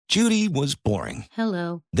Judy was boring.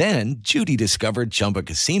 Hello. Then Judy discovered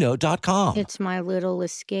ChumbaCasino.com. It's my little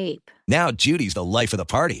escape. Now Judy's the life of the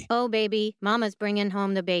party. Oh, baby, mama's bringing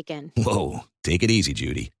home the bacon. Whoa, take it easy,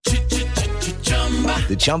 Judy.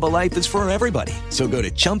 The Chumba life is for everybody. So go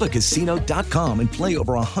to ChumbaCasino.com and play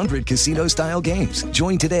over 100 casino-style games.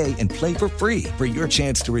 Join today and play for free for your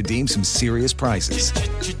chance to redeem some serious prizes.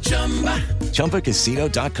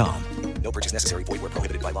 ChumbaCasino.com. No purchase necessary. Void where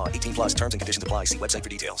prohibited by law. 18 plus terms and conditions apply. See website for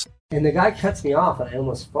details. And the guy cuts me off and I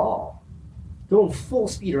almost fall. Going full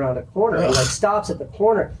speed around a corner. He like stops at the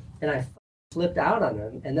corner and I flipped out on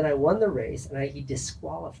him. And then I won the race and he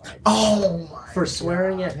disqualified me for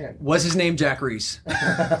swearing at him. Was his name Jack Reese?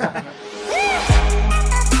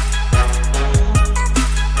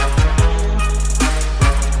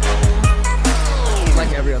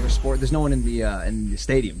 Like every other sport, there's no one in the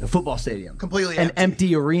stadium, the football stadium. Completely an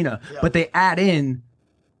empty arena, but they add in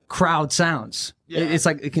crowd sounds. Yeah. It's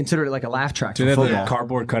like they consider it like a laugh track. Do they have like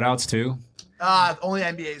cardboard cutouts too? Only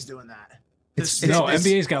NBA's doing that.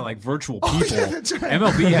 NBA's got like virtual people.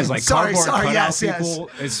 MLB has like cardboard cutout people.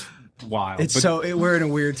 It's wild. We're in a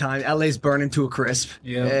weird time. LA's burning to a crisp.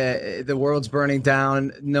 Yeah. The world's burning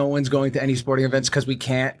down. No one's going to any sporting events because we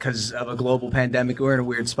can't because of a global pandemic. We're in a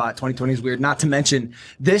weird spot. 2020 is weird. Not to mention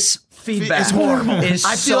this feedback is horrible.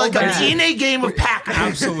 I feel like I'm in a game of Pac-Man.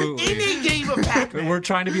 Absolutely. In a game of Pac-Man. We're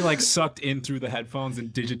trying to be like sucked in through the headphones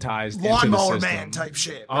and digitized Lawnmower into the system. Man type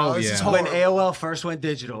shit. Bro. Oh, This is yeah. When horrible. AOL first went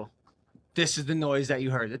digital, this is the noise that you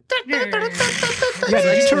heard. Yeah,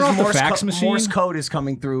 did you turn off the fax machine? Morse code is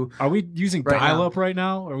coming through. Are we using Right dial-up right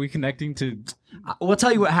now? Are we connecting to... We'll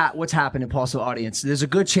tell you what's happened, Impulsive audience. There's a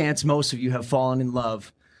good chance most of you have fallen in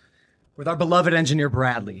love with our beloved engineer,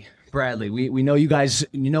 Bradley. Bradley, we know you guys,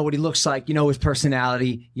 you know what he looks like, you know his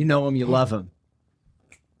personality, you know him, you love him.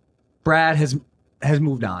 Brad has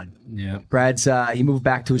moved on. Yeah. Brad's, he moved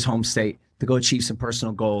back to his home state to go achieve some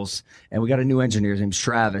personal goals. And we got a new engineer, his name's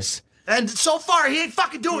Travis. And so far, he ain't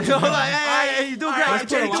fucking doing it. Hey, you doing great.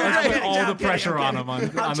 Let's put all the pressure on him on the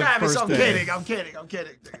Travis, first I'm day. kidding.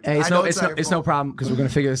 Hey, it's no problem because we're gonna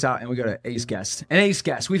figure this out and we go to Ace Guest. An Ace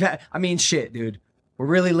Guest. We've had, shit, dude. We're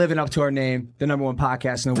really living up to our name, the #1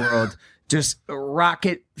 podcast in the world. Just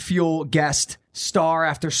rocket fuel guest, star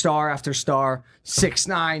after star after star,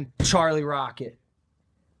 6'9", Charlie Rocket.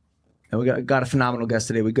 And we got a phenomenal guest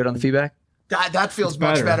today. We good on the feedback? That feels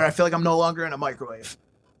much better. I feel like I'm no longer in a microwave.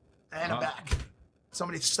 And I'm back.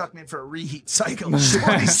 Somebody stuck me in for a reheat cycle.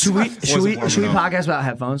 Should we podcast about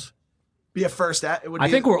headphones? Be a first. I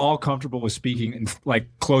think we're all comfortable with speaking in, like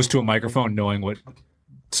close to a microphone, knowing what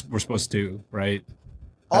we're supposed to do, right?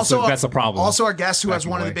 That's the problem. Also, our guest, who has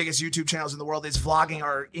one of the biggest YouTube channels in the world, is vlogging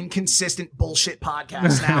our inconsistent bullshit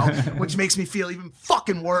podcast now, which makes me feel even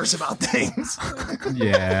fucking worse about things.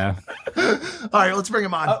 Yeah. All right, let's bring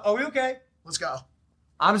him on. Are we okay? Let's go.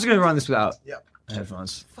 I'm just gonna run this without. Yep.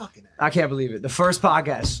 Headphones. Fucking I can't believe it. The first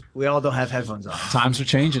podcast, we all don't have headphones on. Times are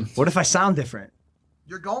changing. What if I sound different?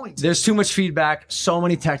 You're going to. There's too much feedback, so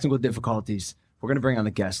many technical difficulties. We're going to bring on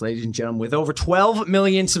the guest, ladies and gentlemen, with over 12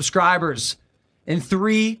 million subscribers and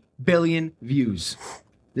 3 billion views.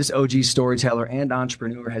 This OG storyteller and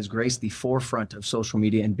entrepreneur has graced the forefront of social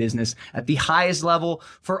media and business at the highest level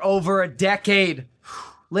for over a decade.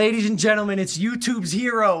 Ladies and gentlemen, it's YouTube's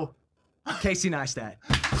hero, Casey Neistat.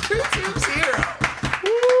 YouTube's hero.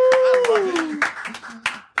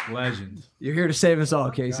 Legend. You're here to save us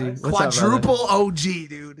all, Casey. What's Quadruple up, OG,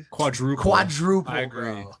 dude. Quadruple. I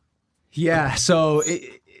agree. Bro. Yeah, so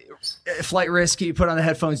flight risk, you put on the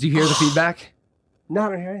headphones. Do you hear the feedback? No, I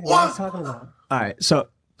don't hear anything. What are you talking about? All right, so...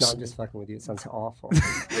 No, I'm just fucking with you. It sounds awful.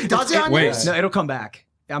 Does it on Wait. yours? No, it'll come back.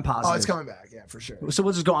 I'm positive. Oh, it's coming back. Yeah, for sure. So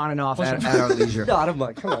we'll just go on and off at our leisure. No, I don't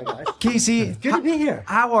mind. Come on, guys. Casey, Good to be here.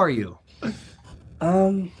 how are you?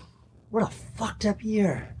 What a fucked up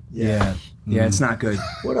year. Yeah, it's not good.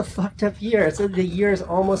 What a fucked up year. It's the year is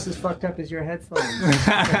almost as fucked up as your headphones.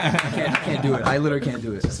 I can't do it. I literally can't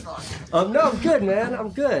do it. No, I'm good, man. I'm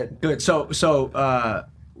good. Good. So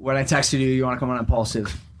when I texted you want to come on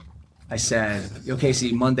Impulsive, I said, "Yo,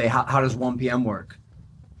 Casey, Monday. How does 1 p.m. work?"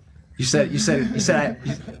 You said I have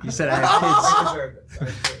kids. You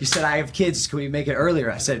said I have kids. Can we make it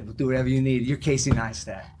earlier? I said, do whatever you need. You're Casey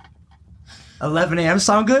Neistat. 11 a.m.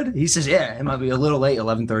 sound good? He says, yeah, it might be a little late,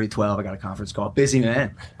 11:30, 12. I got a conference call. Busy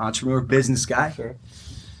man. Entrepreneur, business guy. Sure.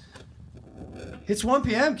 It's 1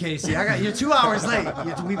 p.m., Casey. You're 2 hours late.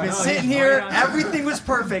 We've been sitting here. Everything was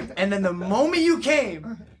perfect. And then the moment you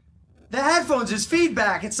came, the headphones is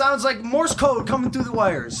feedback. It sounds like Morse code coming through the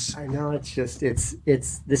wires. I know, it's just, this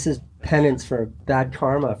is penance for bad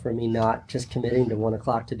karma for me not just committing to 1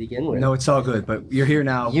 o'clock to begin with. No, it's all good, but you're here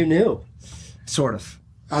now. You knew. Sort of.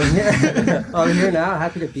 I'm here. I'm here now.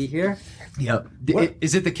 Happy to be here. Yep.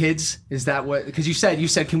 Is it the kids? Is that what? Because you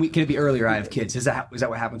said can it be earlier? I have kids. Is that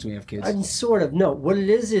what happens when you have kids? I mean, sort of. No. What it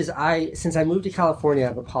is since I moved to California, I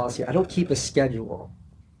have a policy. I don't keep a schedule,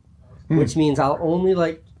 which means I'll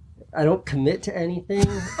only I don't commit to anything.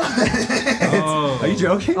 Are you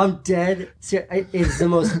joking? I'm dead. It's the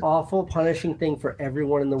most awful, punishing thing for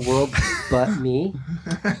everyone in the world but me.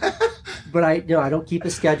 But I don't keep a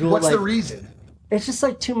schedule. What's the reason? It's just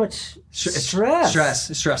too much stress. Stress.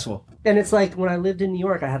 It's stressful. And it's when I lived in New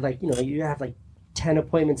York, I had you have 10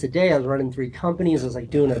 appointments a day. I was running 3 companies. I was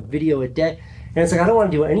doing a video a day. And it's I don't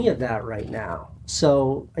want to do any of that right now.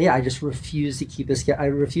 So yeah, I just refuse to keep a schedule. I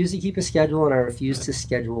refuse to keep a schedule, and I refuse to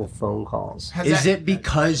schedule phone calls. Is it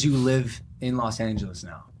because you live in Los Angeles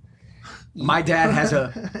now? My dad has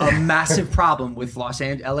a massive problem with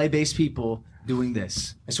LA-based people doing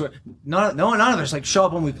this. I swear, none of us show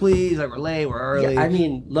up when we please. We're late, we're early. Yeah, I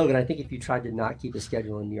mean, Logan, I think if you tried to not keep a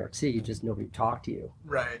schedule in New York City, just nobody would talk to you.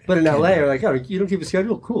 Right. But in LA, you're oh, you don't keep a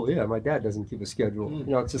schedule? Cool. Yeah, my dad doesn't keep a schedule.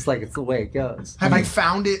 It's just it's the way it goes. Have you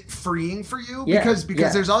found it freeing for you? Yeah,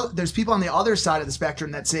 because there's people on the other side of the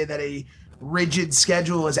spectrum that say that a rigid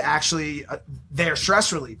schedule is actually their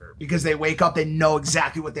stress reliever, because they wake up, they know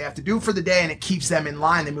exactly what they have to do for the day, and it keeps them in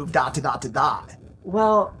line. They move dot to dot to dot.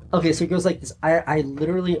 Well, okay, so it goes like this. I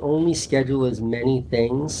literally only schedule as many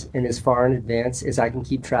things and as far in advance as I can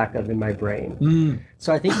keep track of in my brain.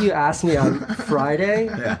 So I think you asked me on Friday,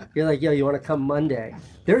 you're yo, you want to come Monday?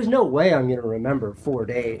 There's no way I'm going to remember 4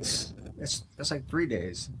 days. That's 3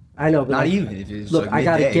 days. I know, but not even. If it's look, I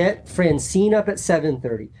got to get Francine up at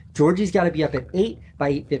 7:30. Georgie's got to be up at 8.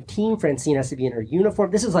 By 8:15, Francine has to be in her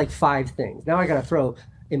uniform. This is 5 things. Now I got to throw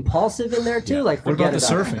Impulsive in there too. What about the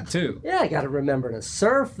surfing too? Yeah, I got to remember to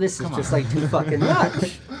surf. This is just too fucking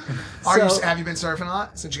much. Have you been surfing a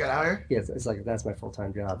lot since you got out here? Yes, it's that's my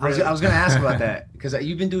full-time job. I was going to ask about that, because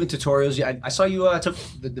you've been doing tutorials. I saw you took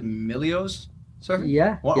the Milios surfing.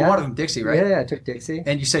 Yeah, one of them, Dixie, right? Yeah, I took Dixie.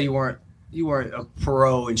 And you said you weren't a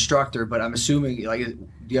pro instructor, but I'm assuming do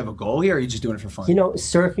you have a goal here, or are you just doing it for fun?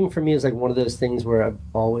 Surfing for me is one of those things where I've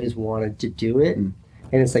always wanted to do it.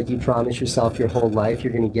 And it's you promise yourself your whole life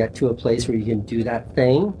you're going to get to a place where you can do that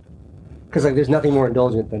thing. Because there's nothing more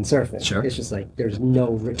indulgent than surfing. Sure. It's just there's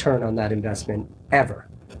no return on that investment ever.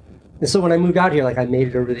 And so when I moved out here, I made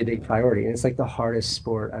it a really big priority. And it's the hardest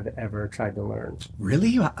sport I've ever tried to learn.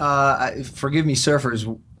 Really? Forgive me, surfers.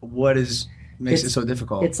 What makes it so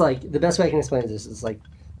difficult? It's the best way I can explain this is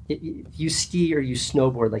if you ski or you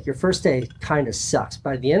snowboard, your first day kind of sucks.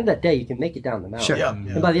 By the end of that day, you can make it down the mountain. Sure. Yeah.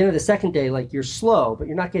 And by the end of the second day, you're slow, but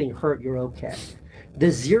you're not getting hurt. You're okay.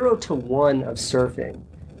 The 0 to 1 of surfing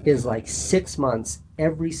is 6 months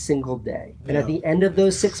every single day. And at the end of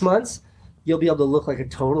those 6 months, you'll be able to look like a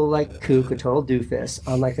total kook, a total doofus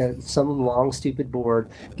on some long stupid board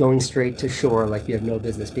going straight to shore you have no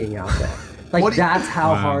business being out there. That's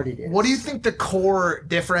how hard it is. What do you think the core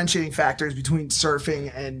differentiating factors between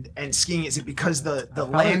surfing and skiing? Is it because the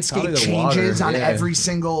landscape changes on every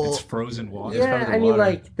single... It's frozen water. Yeah, I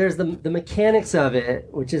mean, there's the mechanics of it,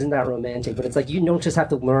 which isn't that romantic, but it's you don't just have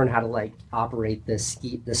to learn how to operate the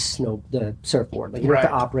surfboard. You have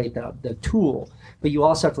to operate the tool, but you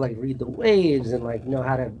also have to read the waves and know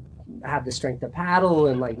how to have the strength to paddle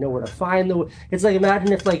and know where to find the. It's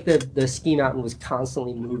imagine if the ski mountain was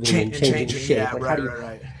constantly moving and changing shape. Yeah,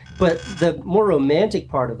 right. But the more romantic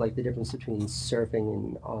part of the difference between surfing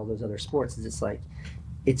and all those other sports is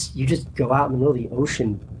it's you just go out in the middle of the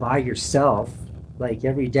ocean by yourself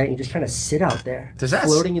every day. And you just kind of sit out there,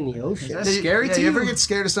 floating in the ocean. Is that scary to you? You ever get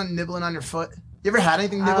scared of something nibbling on your foot? You ever had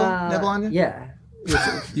anything nibble on you? Yeah.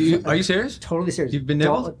 Are you serious? Totally serious. You've been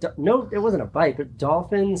nibbled? No, it wasn't a bite, but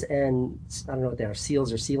dolphins and I don't know what they are,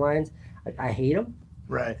 seals or sea lions. I hate them.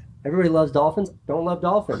 Right. Everybody loves dolphins. Don't love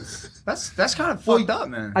dolphins. That's kind of fucked up,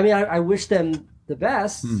 man. I mean, I wish them the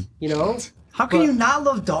best. How can you not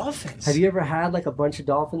love dolphins? Have you ever had a bunch of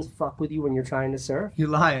dolphins fuck with you when you're trying to surf? You're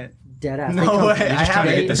lying. Dead ass. No way. They're just trying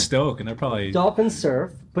to hit the stoke, and they're probably... Dolphins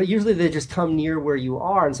surf, but usually they just come near where you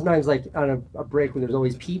are, and sometimes on a break where there's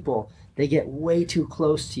always people, they get way too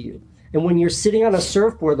close to you. And when you're sitting on a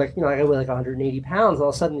surfboard, I weigh 180 pounds, all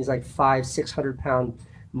of a sudden these 500-600 pound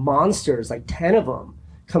monsters, 10 of them,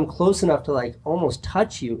 come close enough to almost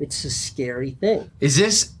touch you. It's a scary thing. This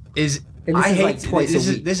is twice a week.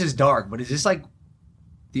 This is dark, but is this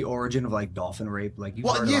the origin of dolphin rape?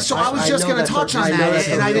 So I was just going to touch on that,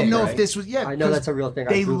 and I didn't know if this was... Yeah, I know that's a real thing.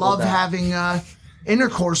 They love having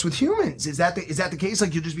intercourse with humans. Is that the case?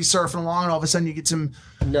 You'll just be surfing along, and all of a sudden you get some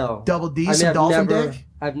double D, some dolphin dick?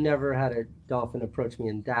 I've never had a dolphin approach me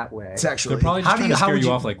in that way. Sexually. They're probably just trying to scare would you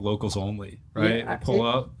you- off like locals only, right? Yeah, They pull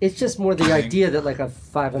up. It's just more the idea that like a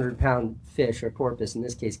 500-pound fish or porpoise in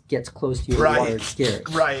this case gets close to you in the water and scares.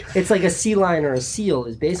 Right. It's like a sea lion or a seal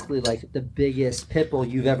is basically like the biggest pit bull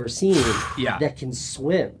you've ever seen that can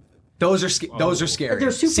swim. Those are scary. But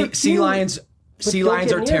they're super sea cute. lions. But Sea don't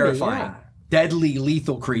lions get are near me, terrifying. yeah. Deadly,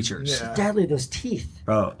 lethal creatures. Yeah. Deadly, those teeth.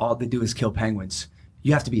 Bro, all they do is kill penguins.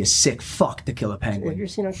 You have to be a sick fuck to kill a Have penguin. you ever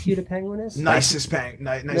seen how cute a penguin is? Nicest The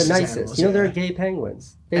nicest. nicest. Animals, You know, yeah. they're gay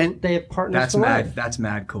penguins. They have partners That's for mad. life. That's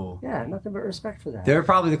mad cool. Yeah, nothing but respect for that. They're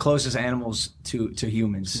probably the closest animals to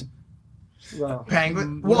humans. Well,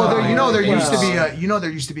 Penguin. Well, there, there Well.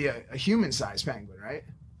 used to be a human-sized penguin, right?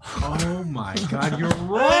 Oh my God, you're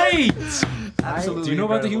right. Absolutely. Do you know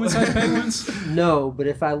about the human-sized penguins? no, but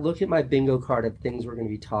if I look at my bingo card of things we're going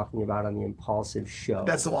to be talking about on the Impulsive show,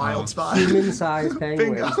 That's the wild spot. human-sized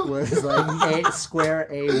penguins Bingo. was like square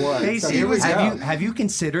A1. Hey, So see, here we go. have you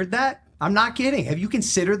considered that? I'm not kidding. Have you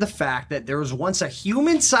considered the fact that there was once a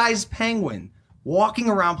human-sized penguin walking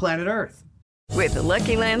around planet Earth? With the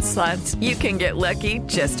Lucky Land Slots, you can get lucky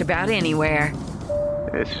just about anywhere.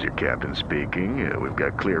 This is your captain speaking. We've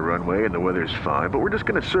got clear runway and the weather's fine, but we're just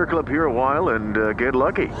going to circle up here a while and get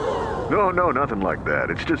lucky. No, nothing like that.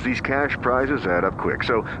 It's just these cash prizes add up quick.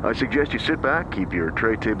 So I suggest you sit back, keep your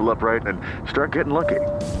tray table upright, and start getting lucky.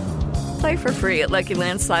 Play for free at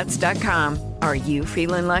LuckyLandSlots.com. Are you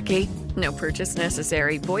feeling lucky? No purchase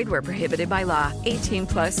necessary. Void where prohibited by law. 18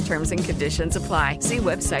 plus terms and conditions apply. See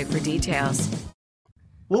website for details.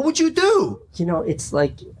 What would you do? You know, it's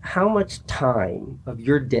like how much time of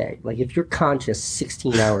your day, like if you're conscious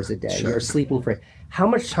 16 hours a day, you're sleeping for, how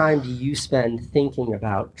much time do you spend thinking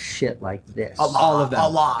about shit like this? A lot, All of them. a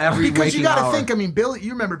lot. Every because you waking got to hour. think. I mean,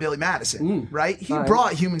 you remember Billy Madison, right? He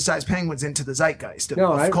brought human-sized penguins into the zeitgeist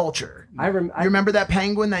of culture. I You remember that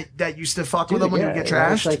penguin that used to fuck with him when he would get that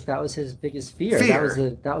was trashed? like that was his biggest fear.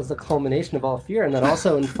 That was the culmination of all fear. And then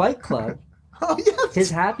also in Fight Club, Oh yes.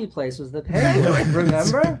 his happy place was the penguin.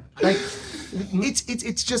 Remember? Like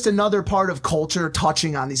It's just another part of culture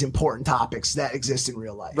touching on these important topics that exist in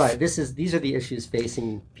real life. right. These are the issues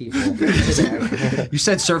facing people today. You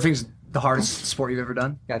said surfing's the hardest sport you've ever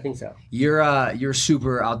done? Yeah, I think so. You're a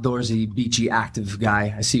super outdoorsy, beachy, active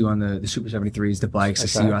guy. I see you on the Super 73s, the bikes. I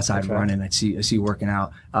see you outside running. I see you working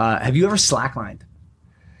out. Have you ever slacklined?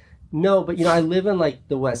 No, but I live in like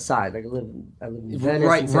the West Side. Like I live in Venice,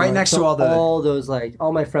 Right- and so, right like, next so to all those like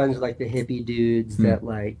all my friends are like the hippie dudes that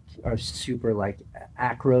like are super like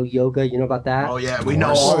acro yoga. You know about that? Oh yeah, we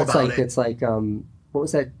know all it's about like it. it's like what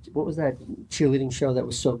was that cheerleading show that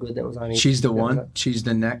was so good that was on? She's the that was one. on- She's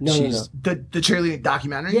the next. No, no, She's no. The cheerleading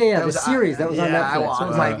documentary. Yeah, That the series that was on yeah, Netflix. So it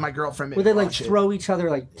was my like- my girlfriend. Made where they me like watch it. throw each other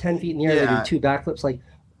like 10 feet in the air. Yeah. They do 2 backflips. Like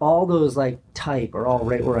all those like type are all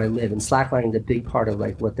right where I live, and slacklining is a big part of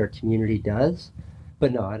like what their community does.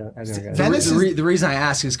 But no, I don't. I've never got Venice The is- reason I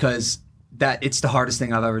ask is because that it's the hardest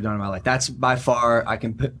thing I've ever done in my life. That's by far I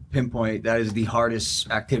can pinpoint that is the hardest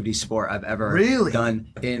activity sport I've ever Really? done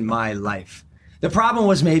in my life. The problem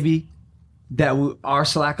was maybe that our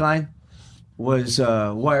slackline was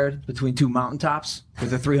wired between 2 mountaintops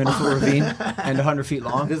with a 300-foot ravine and 100 feet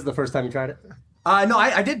long. This is the first time you tried it. No,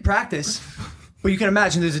 I did practice, but you can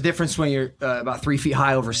imagine there's a difference when you're about 3 feet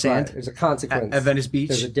high over sand. Right. There's a consequence At Venice Beach.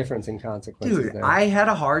 There's a difference in consequences. Dude, there. I had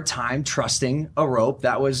a hard time trusting a rope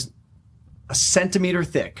that was a centimeter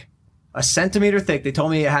thick. A centimeter thick. They told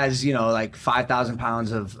me it has, like 5,000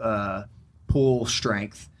 pounds of pull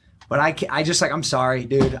strength. But I just like, I'm sorry,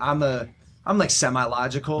 dude. I'm like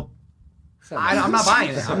semi-logical. I'm not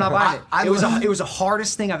buying it. I'm not buying it. It was the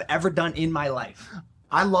hardest thing I've ever done in my life.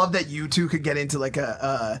 I love that you two could get into like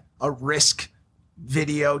a risk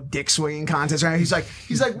video dick swinging contest. Right? He's like,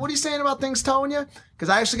 what are you saying about things towing you? Because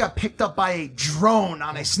I actually got picked up by a drone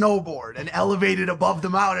on a snowboard and elevated above the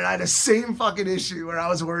mountain. I had the same fucking issue where I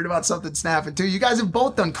was worried about something snapping too. You guys have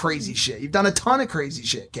both done crazy shit. You've done a ton of crazy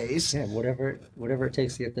shit, Case. Yeah, whatever it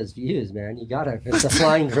takes to get those views, man. You gotta. If it's a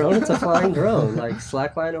flying drone, it's a flying drone. Like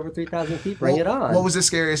slackline over 3,000 feet, bring it on. What was the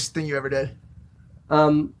scariest thing you ever did?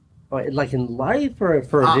 Like in life or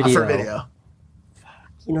for a video? For video.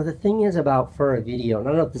 The thing is about for a video, and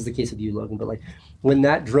I don't know if this is the case with you, Logan, but like when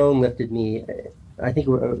that drone lifted me, I think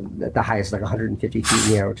we're at the highest, like 150 feet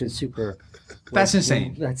in the air, which is super. That's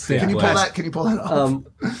insane. That's Yeah. Can you pull that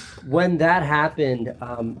off? When that happened,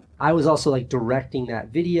 I was also like directing that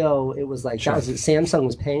video. It was like Samsung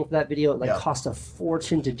was paying for that video. It like cost a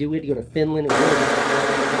fortune to do it. To go to Finland.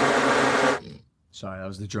 Sorry, that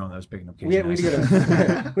was the drone that was picking up Casey. We had to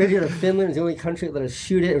go to Finland. It was the only country that let us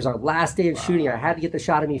shoot it. It was our last day of shooting. I had to get the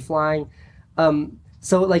shot of me flying.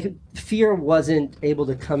 So like fear wasn't able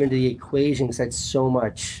to come into the equation because I had so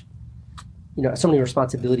much, so many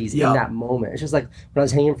responsibilities in that moment. It's just like when I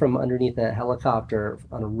was hanging from underneath a helicopter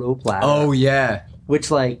on a rope ladder. Oh yeah. Which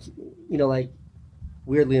like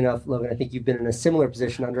weirdly enough, Logan, I think you've been in a similar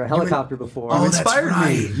position under a helicopter before. You inspired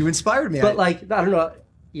me. You inspired me. But like, I don't know.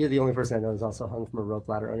 You're the only person I know who's also hung from a rope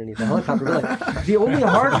ladder underneath a helicopter. But like, the only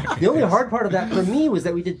hard part of that for me was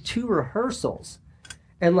that we did 2 rehearsals.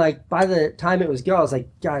 And like by the time it was go, I was like,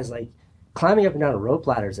 guys, like climbing up and down a rope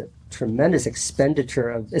ladder is a tremendous expenditure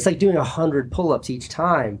of. It's like doing 100 pull-ups each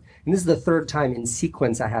time, and this is the 3rd time in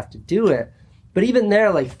sequence I have to do it. But even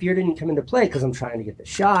there, like fear didn't come into play because I'm trying to get the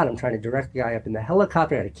shot. I'm trying to direct the guy up in the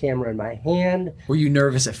helicopter. I had a camera in my hand. Were you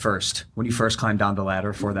nervous at first when you first climbed down the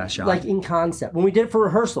ladder for that shot? Like in concept, when we did it for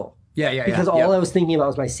rehearsal. Yeah. Because all I was thinking about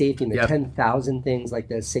was my safety and the 10,000 things like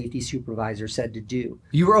the safety supervisor said to do.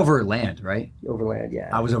 You were over land, right? Over land, yeah.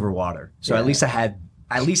 I was over water, so at least I had.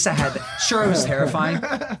 Sure, it was terrifying,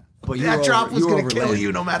 but that drop was going to kill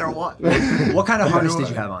you no matter what. What kind of harness did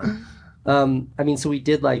you have on? I mean, so we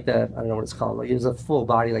did like I don't know what it's called. Like, it was a full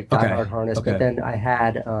body like diehard harness, but then I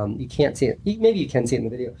had you can't see it. Maybe you can see it in the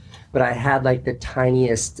video, but I had like the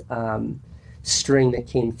tiniest string that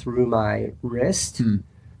came through my wrist.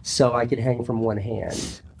 So I could hang from one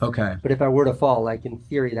hand. Okay. But if I were to fall, like in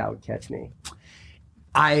theory, that would catch me.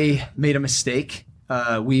 I made a mistake.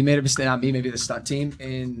 We made a mistake, not me, maybe the stunt team.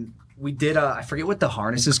 And we did, I forget what the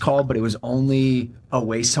harness is called, but it was only a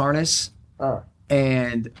waist harness.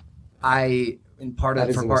 And for part of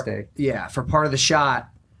the shot,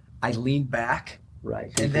 I leaned back.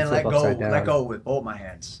 Right. And then let go with both my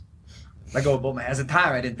hands. At the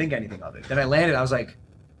time, I didn't think anything of it. Then I landed, I was like,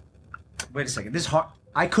 wait a second, this hard.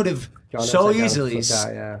 I could have so easily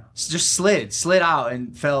just slid out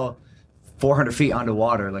and fell 400 feet onto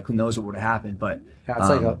water. Like who knows what would have happened? But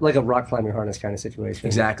it's like a rock climbing harness kind of situation.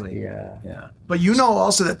 Exactly. Yeah. But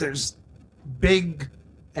also that there's big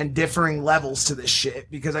and differing levels to this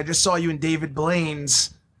shit because I just saw you in David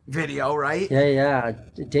Blaine's video, right? Yeah.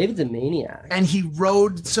 David's a maniac. And he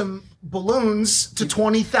rode some balloons to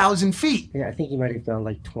 20,000 feet. Yeah, I think he might have gone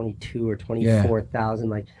like 22 or 24,000.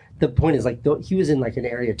 Like. The point is, like, he was in, like, an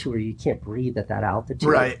area, too, where you can't breathe at that altitude.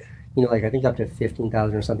 Right. Like, I think up to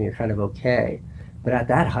 15,000 or something, you're kind of okay. But at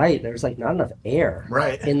that height, there's, like, not enough air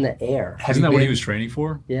in the air. Isn't that what he was training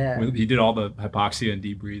for? Yeah. He did all the hypoxia and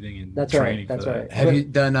deep breathing and training for that. That's right. Have you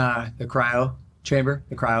done the cryo chamber,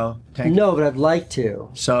 the cryo tank? No, but I'd like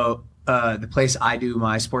to. So the place I do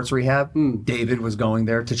my sports rehab, David was going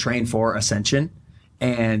there to train for Ascension.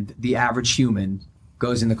 And the average human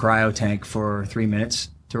goes in the cryo tank for 3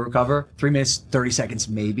 minutes to recover. 3 minutes, 30 seconds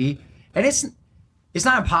maybe. And it's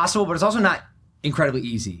not impossible, but it's also not incredibly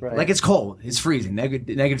easy. Right. Like it's cold, it's freezing,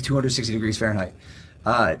 negative 260 degrees Fahrenheit.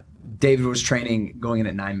 David was training going in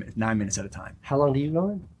at 9 minutes at a time. How long do you go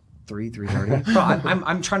in? 3:30. Bro,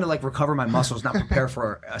 I'm trying to like recover my muscles, not prepare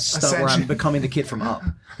for a stunt where I'm becoming the kid from Up.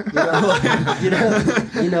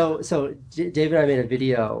 So David and I made a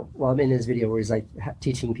video. Well, I'm in his video where he's like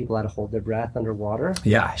teaching people how to hold their breath underwater.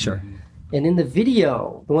 Yeah, sure. And in the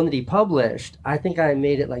video, the one that he published, I think I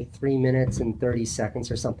made it like 3 minutes and 30 seconds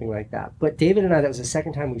or something like that. But David and I, that was the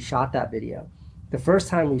second time we shot that video. The first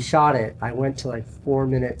time we shot it, I went to like 4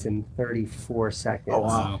 minutes and 34 seconds. Oh,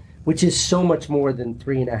 wow. Which is so much more than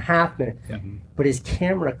 3.5 minutes. Yeah. But his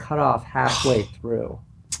camera cut off halfway through.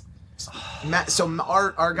 So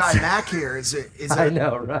our guy Mac here is I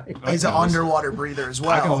know, right? He's an underwater breather as well.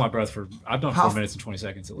 I can hold my breath I've done 4 minutes and 20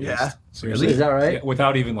 seconds at least. Yeah. Seriously. Is that right? Yeah,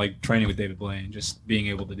 without even like training with David Blaine, just being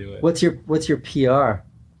able to do it. What's your PR?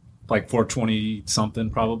 Like 420 something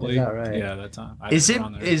probably. Is that right? Yeah, that time. Is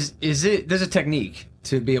it there's a technique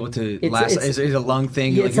to be able to last? Is it a lung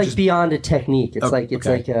thing? Yeah, it's like beyond a technique. It's like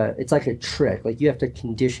a trick. Like you have to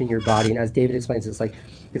condition your body. And as David explains,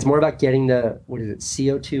 it's more about getting the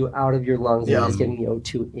CO2 out of your lungs than it is getting the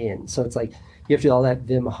O2 in. So it's like you have to do all that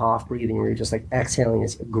Wim Hof breathing where you're just like exhaling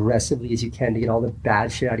as aggressively as you can to get all the bad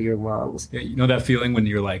shit out of your lungs. Yeah, you know that feeling when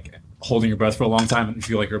you're like holding your breath for a long time and you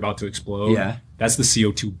feel like you're about to explode? Yeah. That's the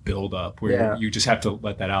CO2 buildup where you just have to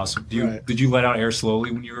let that out. So did you let out air slowly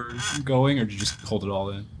when you were going, or did you just hold it all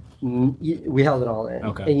in? We held it all in.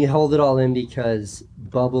 Okay. And you hold it all in because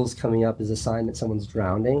bubbles coming up is a sign that someone's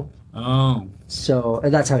drowning. Oh. So,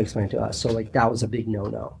 and that's how he explained it to us. So like that was a big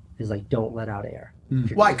no-no. Is like don't let out air.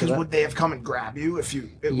 Why? Because would they have come and grab you if you?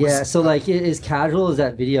 So like as casual as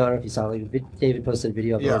that video. I don't know if you saw. Like David posted a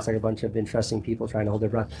video of it. It's like a bunch of interesting people trying to hold their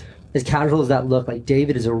breath. As casual as that looked, like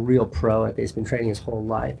David is a real pro at this. He's been training his whole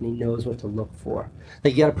life, and he knows what to look for.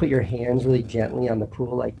 Like you got to put your hands really gently on the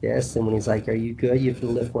pool like this, and when he's like, "Are you good?" You have to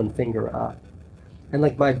lift one finger up. And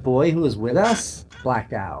like my boy who was with us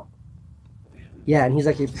blacked out. Yeah, and he's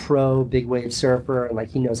like a pro big wave surfer, and like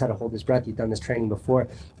he knows how to hold his breath. He'd done this training before,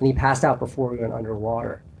 and he passed out before we went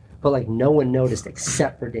underwater. But like no one noticed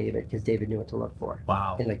except for David, because David knew what to look for.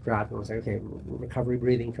 Wow. And like grabbed him and was like, okay, recovery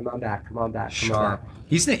breathing, come on back, come on back, come on back.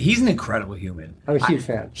 He's an incredible human. I'm a huge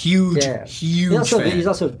fan. Huge fan. He's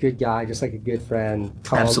also a good guy, just like a good friend.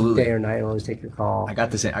 Call Absolutely. day or night, always take your call. I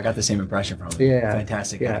got the same impression from him. Yeah.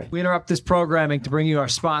 Fantastic Yeah. guy. We interrupt this programming to bring you our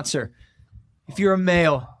sponsor. If you're a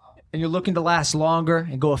male and you're looking to last longer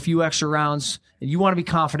and go a few extra rounds, and you want to be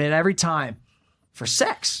confident every time for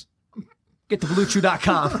sex, get to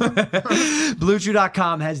BlueChew.com.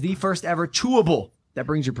 BlueChew.com has the first ever chewable that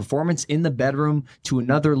brings your performance in the bedroom to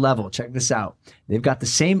another level. Check this out. They've got the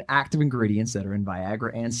same active ingredients that are in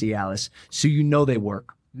Viagra and Cialis, so you know they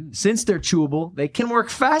work. Since they're chewable, they can work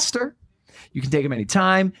faster. You can take them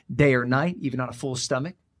anytime, day or night, even on a full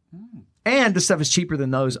stomach. And the stuff is cheaper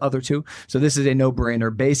than those other two. So this is a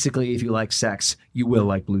no-brainer. Basically, if you like sex, you will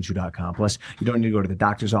like BlueChew.com. Plus, you don't need to go to the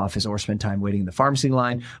doctor's office or spend time waiting in the pharmacy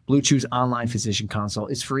line. Blue Chew's online physician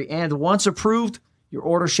consult is free. And once approved, your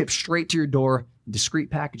order ships straight to your door in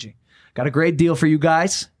discreet packaging. Got a great deal for you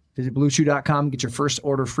guys. Visit BlueChew.com and get your first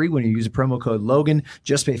order free when you use a promo code Logan.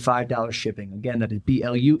 Just pay $5 shipping. Again, that is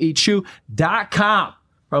BlueChew.com.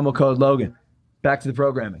 Promo code Logan. Back to the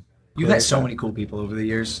programming. You've met so many cool people over the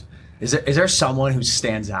years. Is there someone who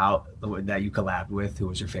stands out that you collabed with who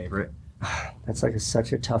was your favorite? That's like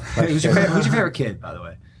such a tough question. Who's your favorite kid, by the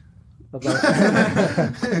way?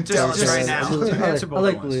 Just right now. I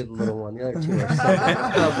like the little one. The other two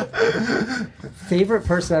are favorite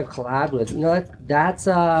person I've collabed with. You know, that's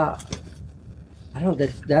I don't know.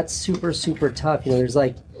 That's super, super tough. You know, there's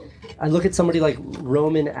like, I look at somebody like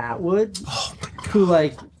Roman Atwood, who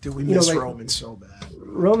like, dude, we miss Roman so bad.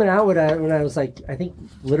 Roman Atwood, when I was like, I think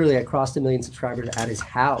literally I crossed 1 million subscribers at his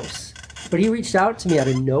house. But he reached out to me out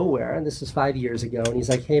of nowhere, and this was 5 years ago, and he's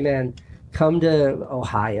like, hey man, come to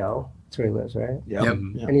Ohio. That's where he lives, right? Yep.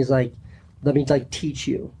 And he's like, let me like teach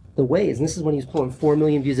you the ways. And this is when he was pulling 4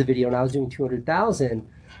 million views a video, and I was doing 200,000. And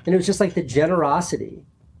it was just like the generosity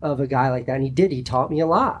of a guy like that. And he taught me a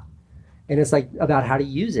lot. And it's like about how to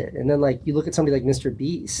use it. And then like you look at somebody like Mr.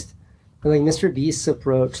 Beast. And like Mr. Beast's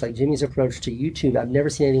approach, like Jimmy's approach to YouTube, I've never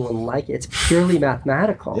seen anyone like it. It's purely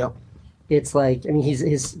mathematical. Yep. It's like, I mean, his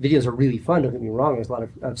videos are really fun, don't get me wrong. There's a lot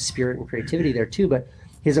of spirit and creativity there too, but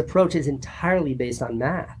his approach is entirely based on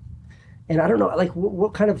math. And I don't know, like,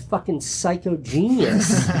 what kind of fucking psycho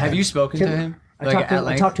genius. Have you spoken to him?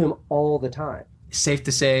 I talk to him all the time. Safe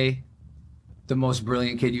to say, the most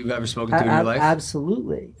brilliant kid you've ever spoken to in your life?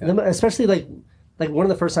 Absolutely. Yeah. Especially like one of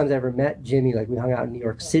the first times I ever met Jimmy, like we hung out in New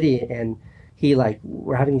York City, and he like,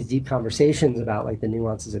 we're having these deep conversations about like the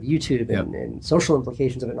nuances of YouTube and social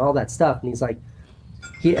implications of it and all that stuff. And he's like,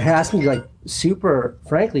 he asked me like super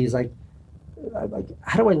frankly, he's like,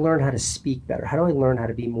 how do I learn how to speak better? How do I learn how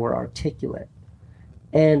to be more articulate?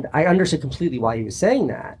 And I understood completely why he was saying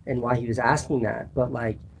that and why he was asking that. But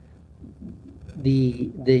like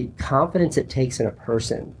the confidence it takes in a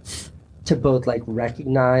person to both like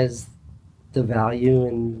recognize the value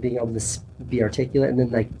in being able to be articulate and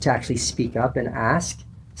then like to actually speak up and ask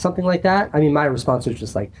something like that. I mean, my response was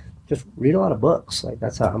just like, just read a lot of books. Like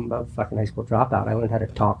that's how I'm a fucking high school dropout. I learned how to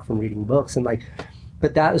talk from reading books. And like,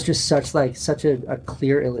 but that was just such a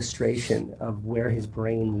clear illustration of where his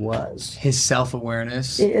brain was. His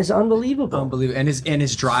self-awareness. It is unbelievable. Unbelievable. And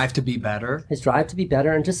his drive to be better. His drive to be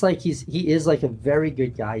better. And just like he is like a very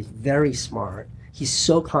good guy. He's very smart. He's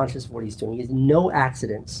so conscious of what he's doing. He has no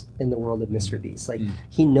accidents in the world of Mr. Beast. Like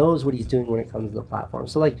he knows what he's doing when it comes to the platform.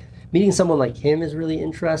 So like meeting someone like him is really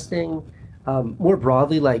interesting. More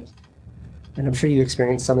broadly, like, and I'm sure you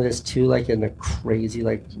experienced some of this too, like in the crazy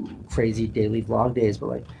daily vlog days, but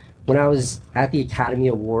like when I was at the Academy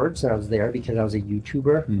Awards and I was there because I was a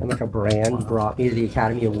YouTuber and like a brand brought me to the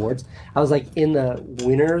Academy Awards, I was like in the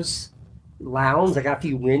winners lounge. Like after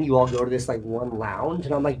you win, you all go to this like one lounge,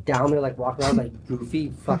 and I'm like down there like walking around like goofy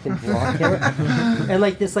fucking vlog camera, and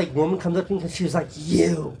like this like woman comes up to me and she was like,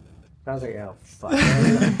 you. And I was like, oh fuck.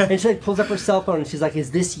 And she like pulls up her cell phone and she's like, is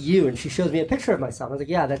this you? And she shows me a picture of myself. I was like,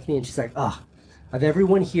 yeah, that's me. And she's like, oh, of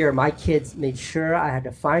everyone here, my kids made sure I had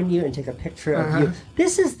to find you and take a picture of you.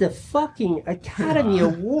 This is the fucking Academy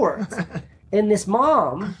Awards. And this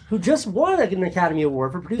mom, who just won an Academy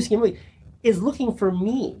Award for producing a movie, is looking for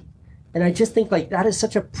me. And I just think like that is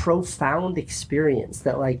such a profound experience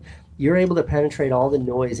that like you're able to penetrate all the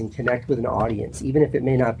noise and connect with an audience, even if it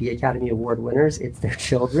may not be Academy Award winners, it's their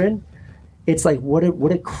children. it's like what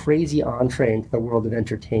a crazy entree into the world of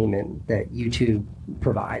entertainment that YouTube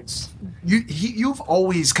provides. You've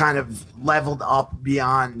always kind of leveled up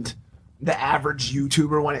beyond the average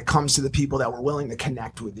YouTuber when it comes to the people that were willing to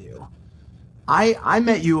connect with you. I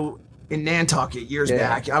met you in Nantucket years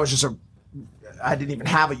back. I didn't even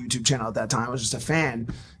have a YouTube channel at that time. I was just a fan.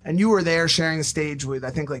 And you were there sharing the stage with, I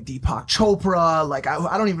think, like Deepak Chopra. Like,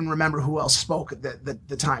 I don't even remember who else spoke at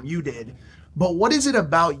the time you did. But what is it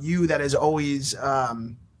about you that has always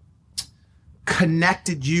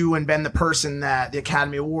connected you and been the person that the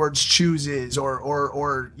Academy Awards chooses?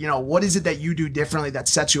 Or you know, what is it that you do differently that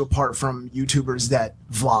sets you apart from YouTubers that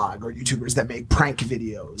vlog or YouTubers that make prank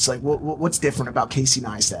videos? Like, what's different about Casey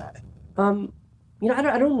Neistat? You know,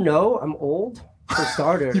 I don't know. I'm old. For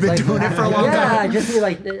starters. You've been doing it for a long time. Yeah, just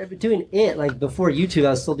doing it. Like before YouTube, I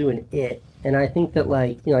was still doing it, and I think that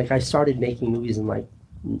like I started making movies in like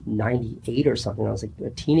 '98 or something. I was like a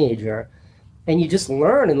teenager, and you just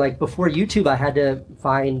learn. And like before YouTube, I had to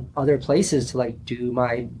find other places to like do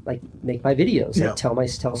my make my videos, like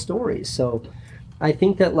tell stories. So I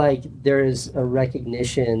think that like there's a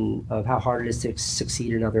recognition of how hard it is to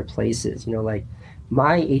succeed in other places. You know, like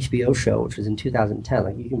my HBO show, which was in 2010,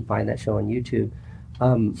 like you can find that show on YouTube.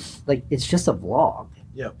 Like it's just a vlog.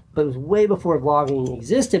 Yep. But it was way before vlogging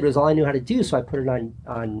existed, but it was all I knew how to do, so I put it on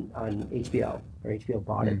HBO, or HBO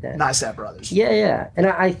bought it then. Neistat Brothers. Yeah. And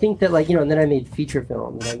I think that like, and then I made feature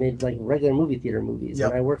films, and I made like regular movie theater movies,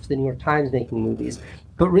 and I worked for the New York Times making movies.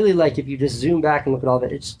 But really, like, if you just zoom back and look at all of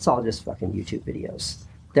it, it's all just fucking YouTube videos.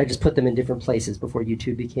 I just put them in different places before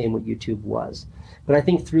YouTube became what YouTube was. But I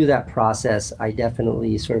think through that process, I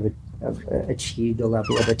definitely sort of achieved a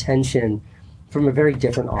level of attention from a very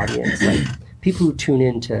different audience. Like people who tune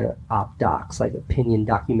into op docs, like opinion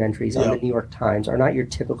documentaries on the New York Times, are not your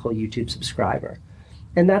typical YouTube subscriber.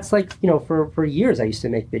 And that's like, for years I used to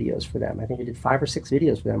make videos for them. I think I did 5 or 6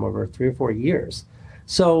 videos for them over 3 or 4 years.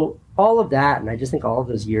 So all of that, and I just think all of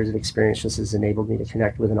those years of experience just has enabled me to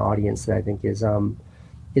connect with an audience that I think is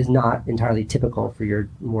not entirely typical for your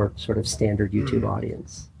more sort of standard YouTube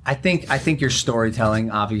audience. I think your storytelling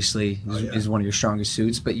obviously is one of your strongest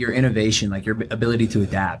suits, but your innovation, like your ability to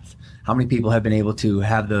adapt. How many people have been able to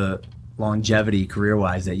have the longevity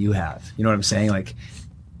career-wise that you have? You know what I'm saying? Like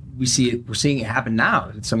we're seeing it happen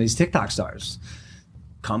now. Some of these TikTok stars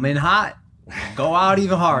come in hot, go out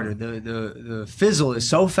even harder. The fizzle is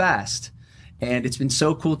so fast, and it's been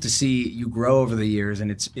so cool to see you grow over the years. And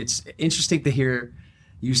it's interesting to hear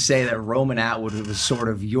you say that Roman Atwood was sort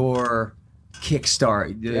of your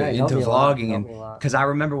kickstart into vlogging. And because I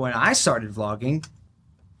remember when I started vlogging,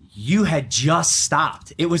 you had just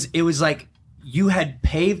stopped. It was like you had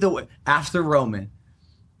paved the way after Roman.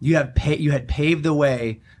 You had paved the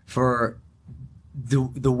way for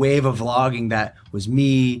the wave of vlogging that was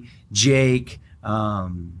me, Jake.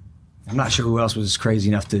 I'm not sure who else was crazy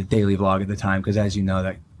enough to daily vlog at the time, because as you know,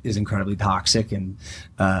 that is incredibly toxic and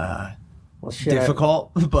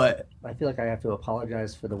difficult. But I feel like I have to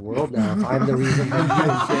apologize for the world now if I'm the reason that you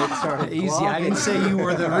and Jake started easy. vlogging. I didn't say you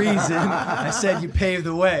were the reason. I said you paved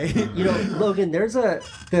the way. Logan, there's the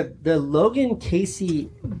Logan Casey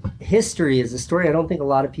history is a story I don't think a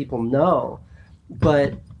lot of people know,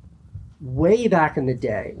 but way back in the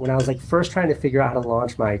day when I was like first trying to figure out how to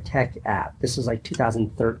launch my tech app, this was like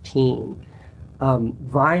 2013,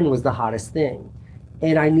 Vine was the hottest thing.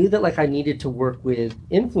 And I knew that like I needed to work with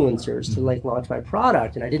influencers to like launch my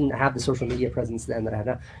product, and I didn't have the social media presence then that I have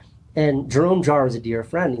now. And Jerome Jarre was a dear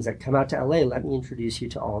friend. He's like, come out to LA, let me introduce you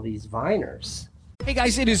to all these Viners. Hey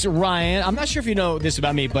guys, it is Ryan. I'm not sure if you know this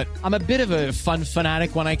about me, but I'm a bit of a fun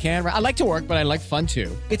fanatic when I can. I like to work, but I like fun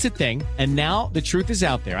too. It's a thing. And now the truth is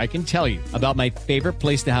out there. I can tell you about my favorite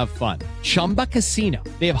place to have fun. Chumba Casino.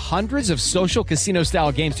 They have hundreds of social casino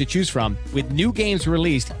style games to choose from with new games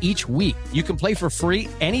released each week. You can play for free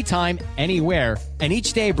anytime, anywhere. And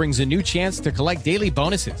each day brings a new chance to collect daily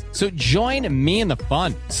bonuses. So join me in the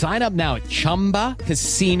fun. Sign up now at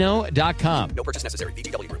ChumbaCasino.com. No purchase necessary.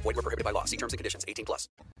 VGW Group. Void where prohibited by law. See terms and conditions. 18+.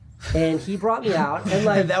 And he brought me out, and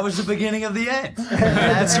like that was the beginning of the end.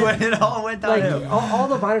 That's when it all went downhill. Like, all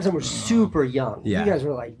the Viners were super young. Yeah. You guys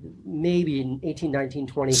were like maybe 18, 19,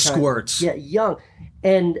 20. Squirts. Yeah, young.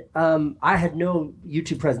 And I had no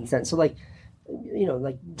YouTube presence then. So like,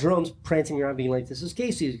 like Jerome's prancing around being like, this is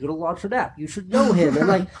Casey, he's going to launch an app. You should know him. And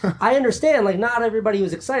like, I understand, like not everybody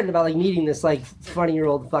was excited about like meeting this like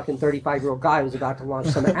 20-year-old fucking 35-year-old guy who's about to launch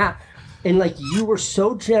some app. And like, you were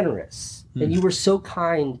so generous And you were so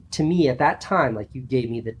kind to me at that time. Like, you gave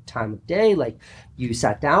me the time of day. Like, you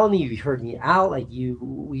sat down with me, you heard me out. Like,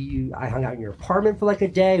 I hung out in your apartment for like a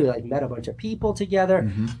day. We like met a bunch of people together.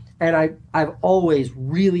 And I've always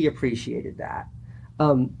really appreciated that.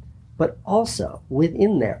 But also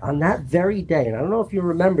within there, on that very day, and I don't know if you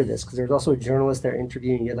remember this, because there's also a journalist there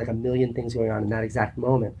interviewing, you had like a million things going on in that exact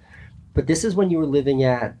moment. But this is when you were living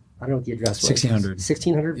at, I don't know what the address was.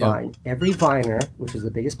 1600 Vine. Every Viner, which was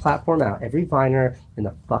the biggest platform out, every Viner in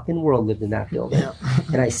the fucking world lived in that building.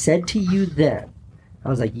 And I said to you then, I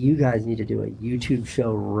was like, you guys need to do a YouTube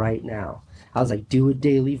show right now. I was like, do a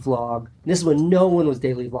daily vlog. And this is when no one was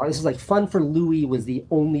daily vlog. This was like Fun for Louie was the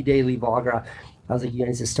only daily vlogger. I was like, you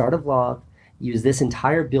guys need to start a vlog, use this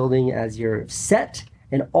entire building as your set,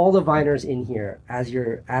 and all the Viners in here as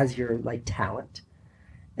your like talent.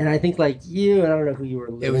 And I think like you, and I don't know who you were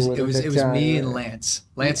living with. It was me and Lance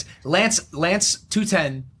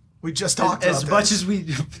 210. We just talked about as much as we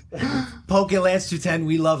poke at Lance 210,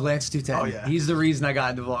 we love Lance 210. Oh, yeah. He's the reason I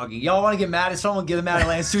got into vlogging. Y'all want to get mad at someone? Get mad at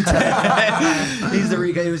Lance 210. He's the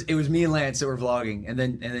reason. It was me and Lance that were vlogging, and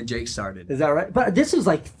then Jake started. Is that right? But this was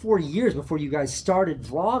like 4 years before you guys started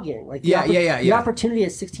vlogging. Like the opportunity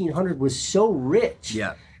at 1600 was so rich.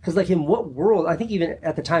 Yeah. Because like in what world? I think even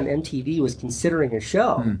at the time MTV was considering a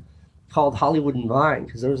show called Hollywood and Vine,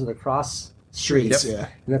 because those are the cross streets. Yeah.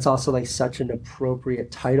 And that's also like such an appropriate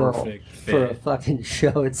title for a fucking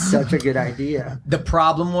show. It's such a good idea. The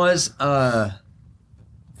problem was, and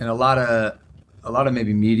a lot of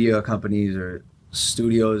maybe media companies or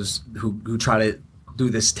studios who try to do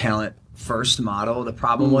this talent first model, the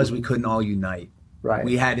problem was we couldn't all unite. Right.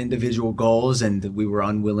 We had individual goals, and we were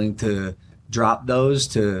unwilling to drop those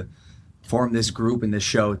to form this group and this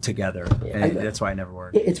show together. And that's why it never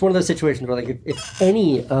worked. It's one of those situations where like if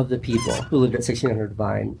any of the people who lived at 1600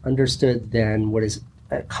 Vine understood then what is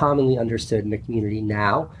commonly understood in the community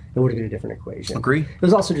now, it would have been a different equation. Agree. It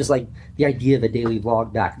was also just like the idea of a daily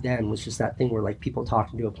vlog back then was just that thing where like people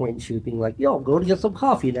talking to a point and shoot being like, yo, go to get some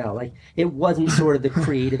coffee now. Like it wasn't sort of the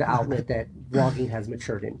creative outlet that vlogging has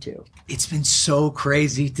matured into. It's been so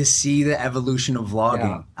crazy to see the evolution of vlogging.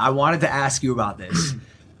 Yeah. I wanted to ask you about this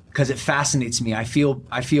because it fascinates me. I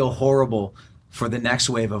feel horrible for the next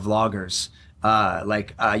wave of vloggers. You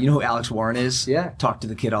know who Alex Warren is? Yeah. Talk to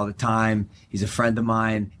the kid all the time. He's a friend of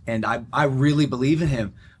mine, and I really believe in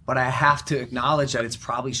him. But I have to acknowledge that it's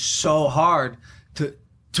probably so hard to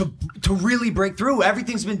really break through.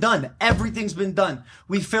 Everything's been done. Everything's been done.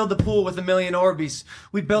 We filled the pool with 1 million Orbeez.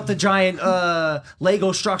 We built a giant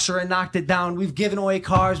Lego structure and knocked it down. We've given away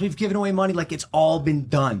cars. We've given away money. Like, it's all been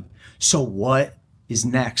done. So what is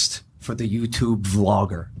next for the YouTube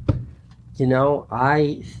vlogger? You know,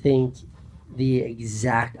 I think the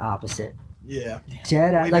exact opposite. Yeah.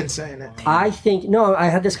 We've been saying it. I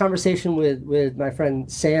had this conversation with my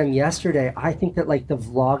friend Sam yesterday. I think that like the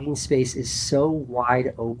vlogging space is so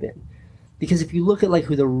wide open because if you look at like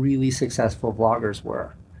who the really successful vloggers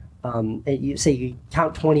were, and you say you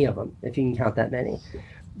count 20 of them, if you can count that many,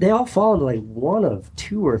 they all fall into like one of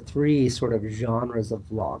 2 or 3 sort of genres of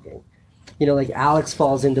vlogging. You know, like Alex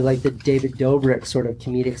falls into like the David Dobrik sort of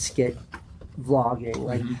comedic skit vlogging,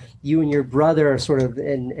 like you and your brother sort of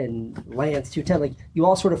and Lance 210, like you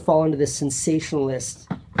all sort of fall into this sensationalist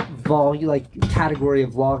category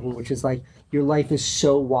of vlogging, which is like your life is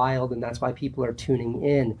so wild and that's why people are tuning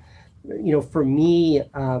in. You know, for me,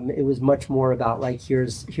 it was much more about like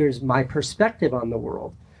here's my perspective on the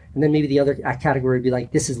world, and then maybe the other category would be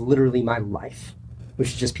like this is literally my life, which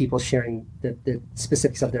is just people sharing the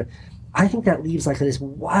specifics of their. I think that leaves like this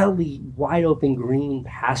wildly wide open green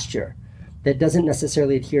pasture that doesn't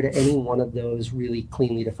necessarily adhere to any one of those really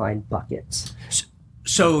cleanly defined buckets.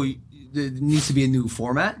 So there needs to be a new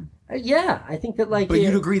format? Yeah, I think that like... But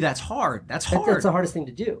you'd agree that's hard. That's hard. That's the hardest thing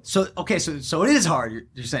to do. So it is hard,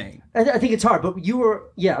 you're saying? I think it's hard, but you were...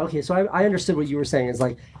 Yeah, okay, so I understood what you were saying is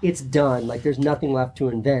like, it's done, like there's nothing left to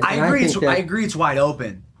invent. I agree it's wide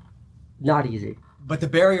open. Not easy. But the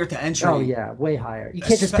barrier to entry... Oh yeah, way higher. You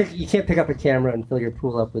can't pick up a camera and fill your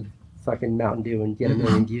pool up with fucking Mountain Dew and get 1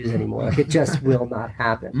 million views anymore. Like it just will not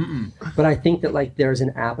happen. But I think that like there's an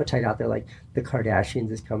appetite out there, like the Kardashians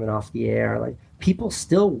is coming off the air. Like people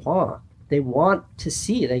still want to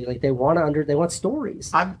see. They want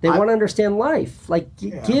stories. They want to understand life. Like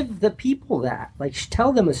give the people that. Like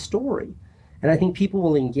tell them a story, and I think people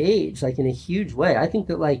will engage like in a huge way. I think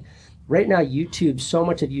that like right now so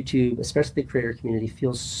much of YouTube, especially the creator community,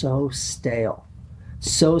 feels so stale.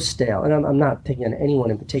 And I'm not picking on anyone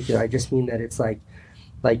in particular. I just mean that it's like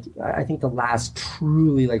I think the last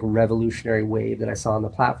truly like revolutionary wave that I saw on the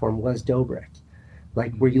platform was Dobrik,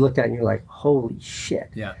 like where you looked at it and you're like, holy shit.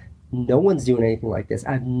 Yeah. no one's doing anything like this.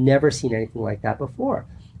 I've never seen anything like that before.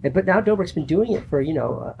 But now Dobrik's been doing it for,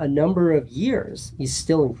 a number of years. He's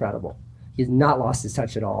still incredible. He's not lost his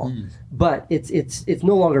touch at all. But it's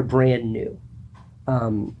no longer brand new.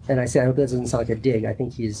 And I say, I hope that doesn't sound like a dig. I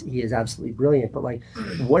think he is absolutely brilliant. But like,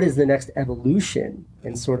 what is the next evolution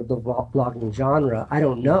in sort of the vlogging genre? I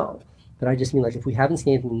don't know. But I just mean, like, if we haven't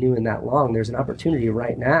seen anything new in that long, there's an opportunity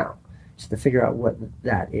right now just to figure out what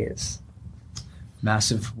that is.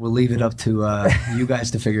 Massive. We'll leave it up to you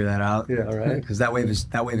guys to figure that out. Yeah, all right. Because that wave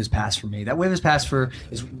is passed for me. That wave is passed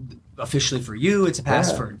is officially for you. It's a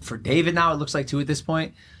pass for David now. It looks like too at this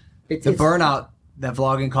point. The burnout that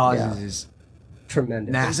vlogging causes is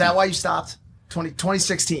tremendous. Nasty. Is that why you stopped?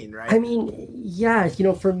 2016, right? I mean, yeah.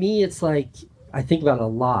 For me, it's like I think about it a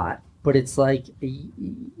lot, but it's like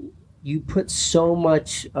you put so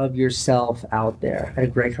much of yourself out there. I had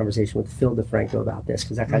a great conversation with Phil DeFranco about this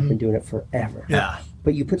because that guy's been doing it forever. Yeah.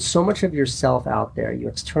 But you put so much of yourself out there, you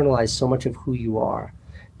externalize so much of who you are,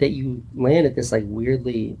 that you land at this like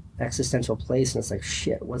weirdly existential place, and it's like,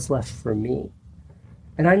 shit, what's left for me?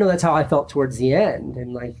 And I know that's how I felt towards the end.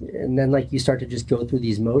 And then you start to just go through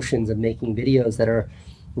these motions of making videos that are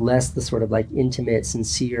less the sort of like intimate,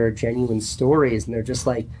 sincere, genuine stories. And they're just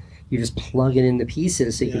like, you just plug it into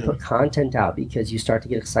pieces so you can put content out, because you start to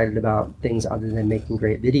get excited about things other than making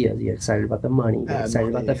great videos. You get excited about the money, you get excited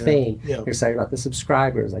about the fame, you're excited about the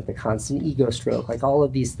subscribers, like the constant ego stroke, like all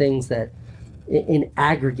of these things that in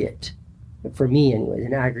aggregate, for me anyways,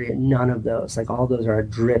 in aggregate, none of those, like all those are a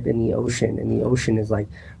drip in the ocean, and the ocean is like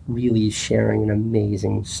really sharing an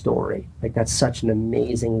amazing story. Like that's such an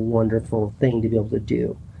amazing, wonderful thing to be able to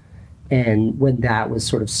do. And when that was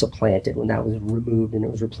sort of supplanted, when that was removed and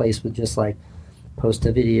it was replaced with just like post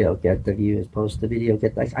a video, get the views, post the video,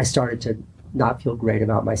 I started to not feel great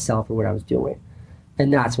about myself or what I was doing.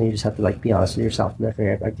 And that's when you just have to like be honest with yourself and like,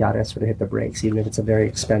 okay, I gotta sort of hit the brakes, even if it's a very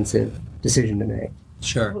expensive decision to make.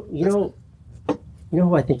 Sure. You know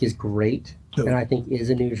who I think is great and I think is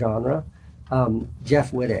a new genre?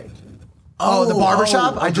 Jeff Wittig. Oh, the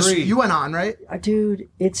barbershop? Agreed. You went on, right? Dude,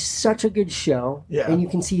 it's such a good show. Yeah. And you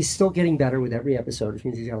can see he's still getting better with every episode, which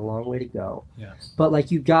means he's got a long way to go. Yes. But like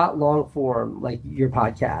you've got long form, like your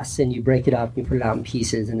podcasts, and you break it up, you put it out in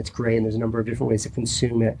pieces, and it's great, and there's a number of different ways to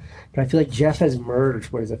consume it. But I feel like Jeff has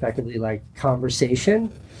merged what is effectively like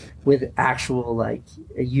conversation with actual like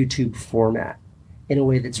a YouTube format in a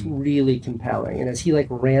way that's really compelling. And as he like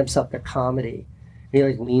ramps up the comedy, he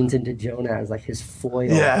like leans into Jonah as like his foil.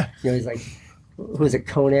 Yeah. He's like, who is it?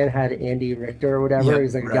 Conan had Andy Richter or whatever. Yep,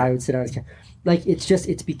 He's like a guy who would sit on his like it's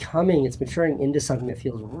maturing into something that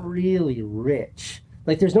feels really rich.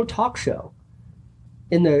 Like there's no talk show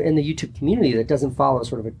in the YouTube community that doesn't follow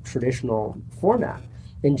sort of a traditional format.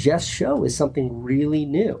 And Jeff's show is something really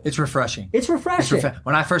new. It's refreshing.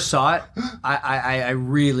 When I first saw it, I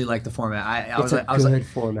really liked the format. I was like,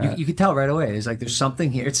 format. You could tell right away. It's like there's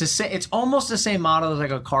something here. It's almost the same model as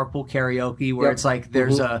like a carpool karaoke, where it's like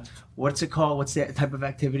there's a what's it called? What's that type of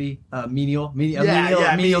activity? Menial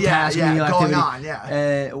task, menial going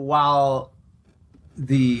activity. on, While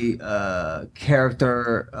the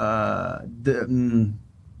character,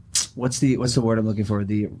 what's the word I'm looking for?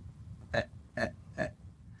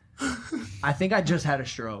 I think I just had a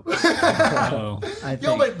stroke. But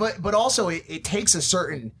also it takes a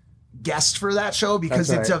certain guest for that show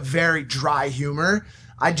because it's a very dry humor.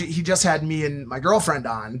 He just had me and my girlfriend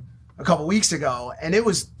on a couple weeks ago, and it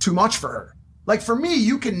was too much for her. Like for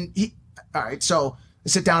me, all right, so I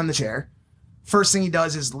sit down in the chair. First thing he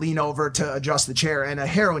does is lean over to adjust the chair, and a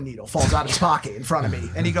heroin needle falls out of his pocket in front of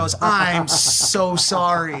me. And he goes, "I'm so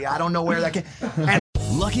sorry. I don't know where that came." And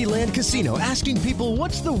Lucky Land Casino, asking people,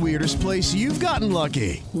 what's the weirdest place you've gotten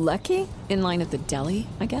lucky? Lucky? In line at the deli,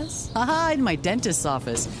 I guess? Aha, in my dentist's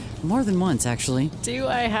office. More than once, actually. Do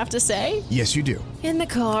I have to say? Yes, you do. In the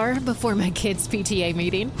car before my kids' PTA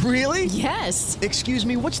meeting. Really? Yes. Excuse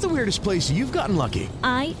me, what's the weirdest place you've gotten lucky?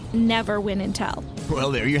 I never win and tell.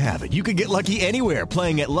 Well, there you have it. You can get lucky anywhere,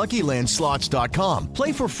 playing at LuckyLandSlots.com.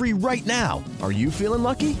 Play for free right now. Are you feeling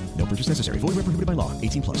lucky? No purchase necessary. Void where prohibited by law.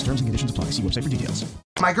 18+. Terms and conditions apply. See website for details.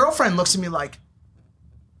 My girlfriend looks at me like,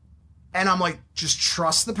 and I'm like, just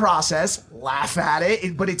trust the process, laugh at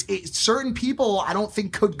it. But it's certain people I don't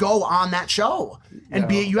think could go on that show.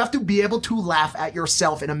 And you have to be able to laugh at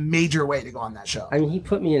yourself in a major way to go on that show. I mean, he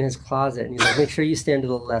put me in his closet and he's like, make sure you stand to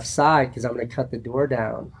the left side because I'm going to cut the door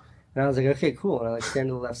down. And I was like, okay, cool. And I like stand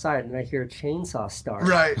to the left side and I hear a chainsaw start.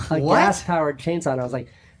 Right. A gas-powered chainsaw. And I was like,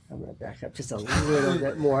 I'm going to back up just a little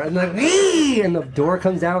bit more. And like, wee! And the door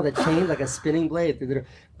comes down with a chain, like a spinning blade through the door.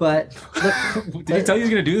 But look, did he tell you he was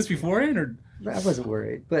going to do this beforehand? Or? I wasn't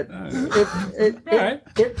worried, but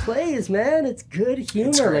it plays, man. It's good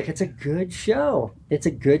humor. Like, it's a good show. It's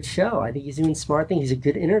a good show. I think he's doing smart things. He's a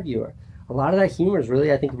good interviewer. A lot of that humor is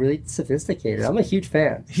really, I think, really sophisticated. I'm a huge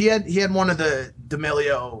fan. He had one of the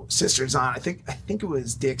D'Amelio sisters on. I think it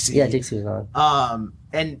was Dixie. Yeah, Dixie was on.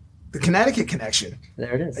 And the Connecticut connection.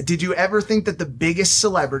 There it is. Did you ever think that the biggest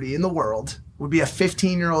celebrity in the world would be a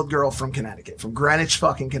 15-year-old girl from Connecticut, from Greenwich,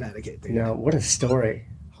 fucking Connecticut? Dude? No, what a story.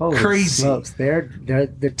 Holy Crazy. smokes. They're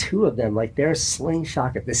the two of them, like, they're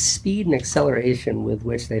slingshot at the speed and acceleration with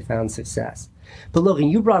which they found success. But Logan,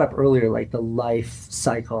 you brought up earlier, like, the life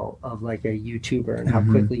cycle of, like, a YouTuber and how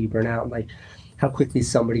quickly you burn out and, like, how quickly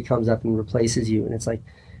somebody comes up and replaces you. And it's like,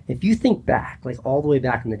 if you think back, like, all the way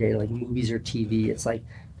back in the day, like movies or TV, it's like,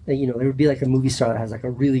 you know, there would be like a movie star that has like a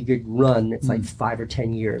really good run. It's like 5 or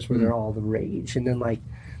 10 years where they're all the rage. And then, like,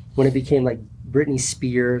 when it became like Britney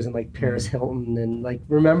Spears and like Paris Hilton and, like,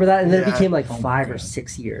 remember that? And then it became like 5 or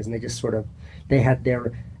 6 years, and they just sort of, they had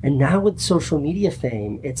their, and now with social media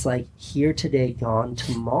fame, it's like here today, gone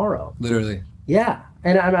tomorrow. Literally. Yeah.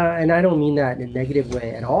 And I don't mean that in a negative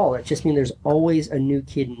way at all. It just means there's always a new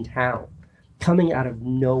kid in town coming out of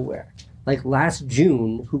nowhere. Like last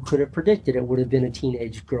June, who could have predicted it would have been a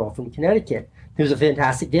teenage girl from Connecticut who's a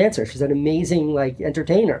fantastic dancer. She's an amazing, like,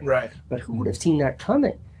 entertainer. Right. But who would have seen that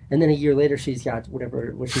coming? And then a year later, she's got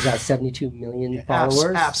she's got 72 million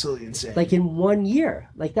followers. Absolutely insane. Like, in 1 year.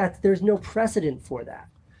 Like, there's no precedent for that.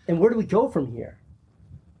 And where do we go from here?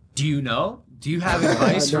 Do you know? Do you have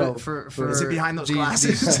advice for is it behind those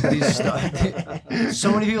glasses?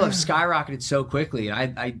 So many people have skyrocketed so quickly,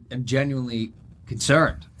 and I am genuinely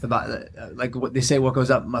concerned about like what they say, what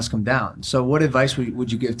goes up must come down. So what advice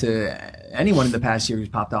would you give to anyone in the past year who's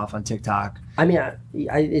popped off on TikTok? I mean,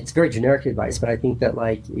 it's very generic advice, but I think that,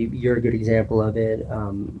 like, you're a good example of it.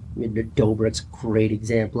 Dobrik's a great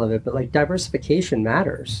example of it, but, like, diversification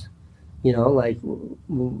matters. You know, like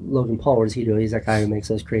Logan Paul, what does he do? He's that guy who makes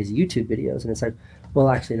those crazy YouTube videos, and it's like, well,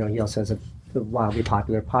 actually, no, he also has a wildly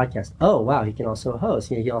popular podcast. Oh, wow, he can also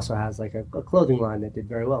host. You know, he also has like a clothing line that did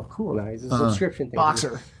very well. Cool, now he's a subscription thing.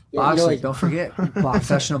 Boxer. Yeah, boxer, don't forget.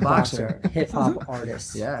 Professional boxer. Hip-hop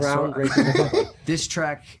artist. Yeah. Groundbreaking. Diss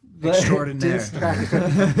track extraordinaire.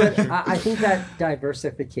 But I think that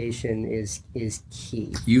diversification is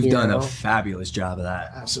key. You've done a fabulous job of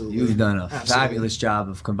that. Absolutely. You've done a fabulous job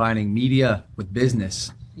of combining media with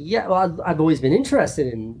business. Yeah, well, I've always been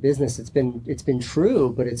interested in business. It's been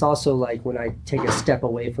true, but it's also like when I take a step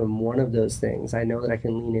away from one of those things, I know that I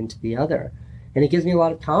can lean into the other, and it gives me a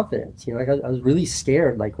lot of confidence. You know, like I was really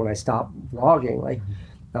scared, like when I stopped vlogging. Like,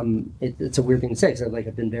 it's a weird thing to say because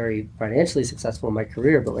I've been very financially successful in my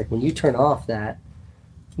career, but like when you turn off that,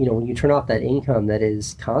 you know, when you turn off that income that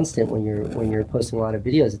is constant when you're posting a lot of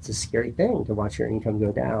videos, it's a scary thing to watch your income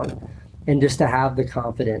go down. And just to have the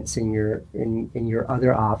confidence in your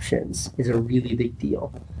other options is a really big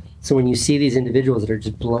deal. So when you see these individuals that are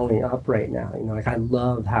just blowing up right now, you know, like I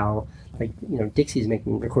love how, like, you know, Dixie's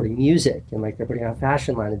recording music, and like they're putting out a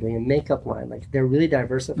fashion line, they're doing a makeup line, like they're really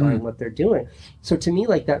diversifying what they're doing. So to me,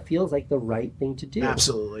 like, that feels like the right thing to do.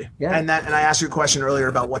 Absolutely. Yeah. And I asked you a question earlier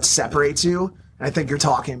about what separates you, and I think you're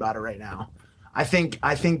talking about it right now. I think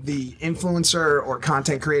the influencer or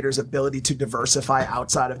content creator's ability to diversify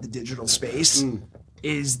outside of the digital space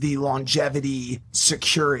is the longevity,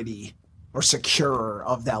 security, or securer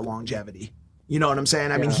of that longevity. You know what I'm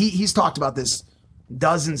saying? I mean, he's talked about this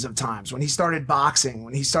dozens of times. When he started boxing,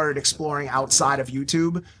 when he started exploring outside of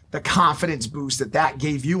YouTube, the confidence boost that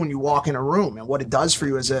gave you when you walk in a room, and what it does for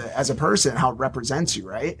you as a person, how it represents you,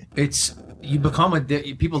 right? It's, you become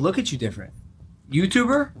people look at you different.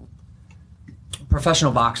 YouTuber,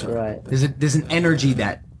 professional boxer. Right. There's an energy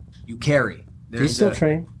that you carry. Do you still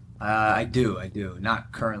train? I do.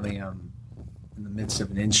 Not currently. In the midst of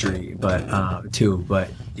an injury, but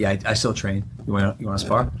yeah, I still train. You want to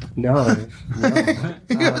spar? No.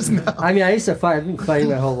 I mean, I used to fight. I've been fighting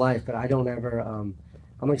my whole life, but I don't ever. I'm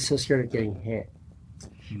like so scared of getting hit.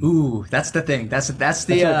 Ooh, that's the thing. That's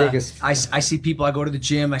the my biggest. I see people. I go to the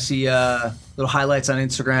gym. I see little highlights on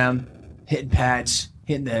Instagram, hitting pads,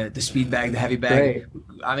 hitting the speed bag, the heavy bag. Great.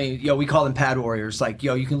 I mean, yo, we call them pad warriors. Like,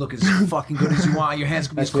 yo, you can look as fucking good as you want. Your hands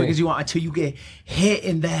can be as quick as you want until you get hit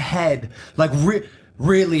in the head. Like,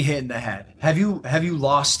 really hit in the head. Have you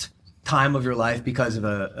lost time of your life because of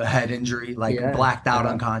a head injury? Like, blacked out,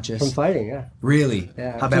 unconscious? From fighting, yeah. Really?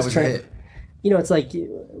 Yeah. How bad was your hit? You know, it's like,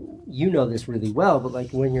 you know this really well, but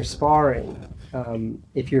like when you're sparring,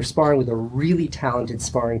 if you're sparring with a really talented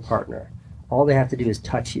sparring partner, all they have to do is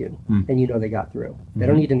touch you, and you know they got through. They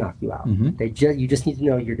don't need to knock you out. You just need to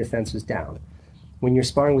know your defense was down. When you're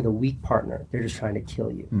sparring with a weak partner, they're just trying to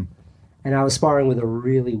kill you. And I was sparring with a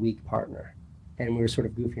really weak partner. And we were sort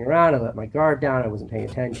of goofing around. I let my guard down. I wasn't paying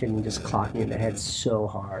attention. He just clocked me in the head so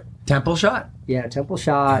hard. Temple shot? Yeah, temple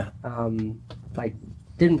shot. Like,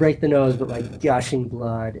 didn't break the nose, but like gushing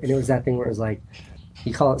blood. And it was that thing where it was like,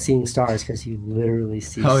 you call it seeing stars because you literally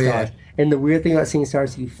see stars. Yeah. And the weird thing about seeing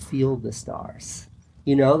stars, you feel the stars.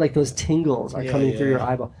 You know, like those tingles are coming through your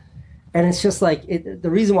eyeball. And it's just like, the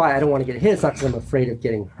reason why I don't want to get hit, it's not because I'm afraid of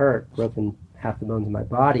getting hurt, broken half the bones in my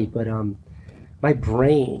body, but my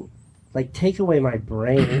brain, like take away my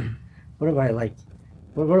brain. What am I like?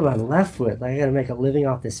 What am I left with? Like I gotta make a living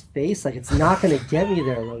off this face? Like it's not gonna get me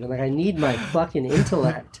there, Logan. Like I need my fucking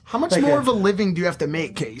intellect. How much more of a living do you have to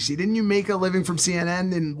make, Casey? Didn't you make a living from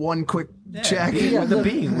CNN in one quick check? With the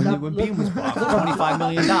Beam, when Beam was bought for $25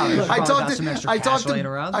 million.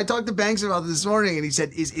 I talked to Banks about this morning, and he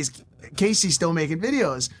said, "Is Casey still making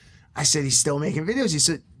videos?" I said, "He's still making videos." He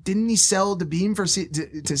said, "Didn't he sell the Beam to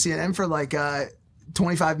CNN for like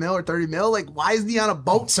 25 mil or 30 mil? Like, why isn't he on a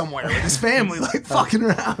boat somewhere with his family, like fucking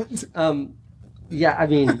around?" Yeah, I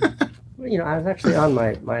mean, you know, I was actually on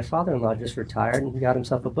my father-in-law just retired and he got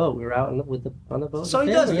himself a boat. We were out on the boat. So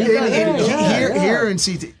he does. Here in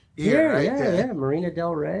CT. Yeah, Marina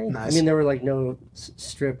Del Rey. Nice. I mean, there were like no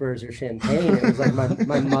strippers or champagne. It was like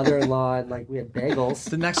my mother-in-law and like we had bagels.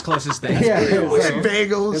 The next closest thing. We had bagels. We had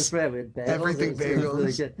bagels. Everything bagels. It was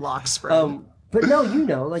really good. Lock spread. But no, you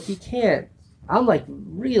know, like you can't. I'm like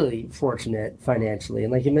really fortunate financially,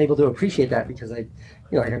 and like I'm able to appreciate that because I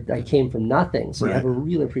came from nothing, so I have a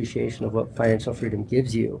real appreciation of what financial freedom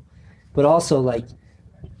gives you. But also, like,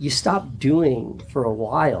 you stop doing for a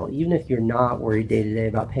while, even if you're not worried day to day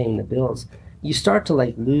about paying the bills. You start to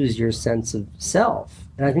like lose your sense of self,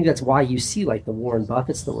 and I think that's why you see like the Warren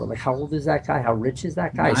Buffetts of the world. Like, how old is that guy? How rich is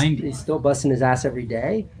that guy? He's still busting his ass every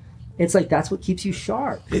day. It's like that's what keeps you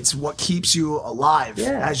sharp. It's what keeps you alive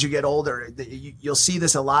as you get older. You'll see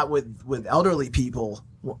this a lot with elderly people.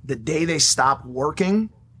 The day they stop working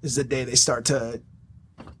is the day they start to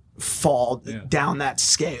fall down that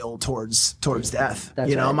scale towards death. That's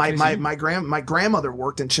you know, right. my grandmother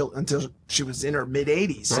worked until she was in her mid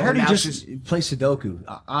 80s. I heard he just play Sudoku,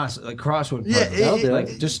 honestly, like crossword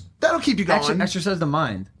puzzles. Just that'll keep you going. Exercise the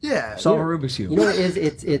mind. Yeah, solve a Rubik's cube. You know what it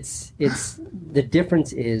is? It's the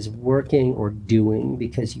difference is working or doing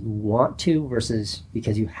because you want to versus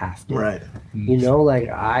because you have to. Right. You know, like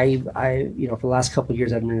I you know, for the last couple of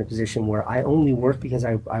years I've been in a position where I only work because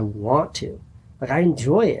I want to. Like I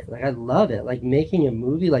enjoy it. Like I love it. Like making a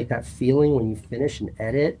movie, like that feeling when you finish an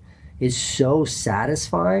edit is so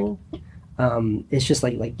satisfying. It's just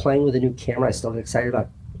like playing with a new camera. I still get excited about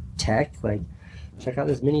tech. Like check out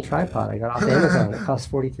this mini tripod I got off Amazon. It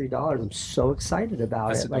costs $43. I'm so excited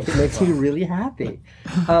about it. Like it makes me really happy.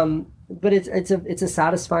 But it's a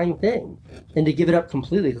satisfying thing. And to give it up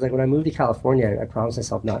completely, because like when I moved to California, I promised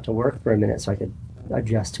myself not to work for a minute so I could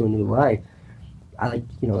adjust to a new life. I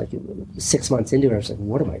 6 months into it, I was like,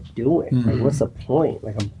 what am I doing? Like, what's the point?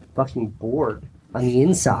 Like, I'm fucking bored on the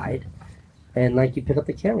inside. And like, you pick up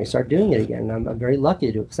the camera, you start doing it again. And I'm very lucky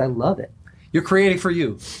to do it because I love it. You're creating for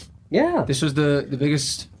you. Yeah. This was the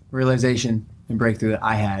biggest realization and breakthrough that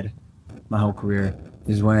I had my whole career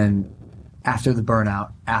is when, after the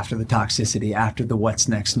burnout, after the toxicity, after the what's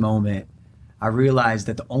next moment, I realized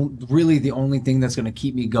that the only thing that's going to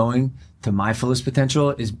keep me going to my fullest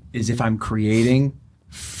potential is if I'm creating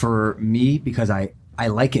for me because I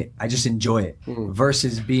like it. I just enjoy it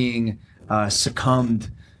versus being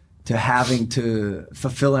succumbed to having to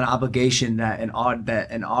fulfill an obligation that an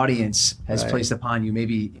audience has placed upon you,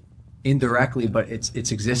 maybe indirectly, but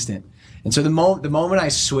it's existent. And so the moment I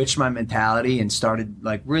switched my mentality and started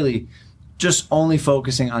like really just only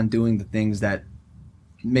focusing on doing the things that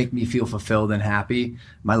make me feel fulfilled and happy,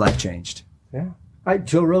 my life changed. Yeah.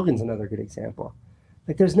 Joe Rogan's another good example.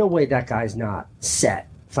 Like, there's no way that guy's not set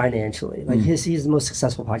financially. Like, he's the most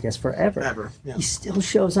successful podcast forever. Ever. Yeah. He still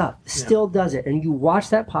shows up, still does it. And you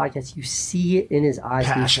watch that podcast, you see it in his eyes.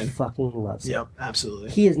 Passion. He fucking loves it. Yep,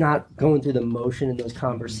 absolutely. He is not going through the motion in those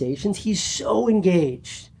conversations. He's so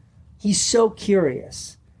engaged. He's so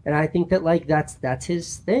curious. And I think that, like, that's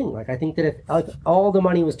his thing. Like, I think that if all the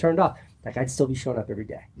money was turned off, like, I'd still be showing up every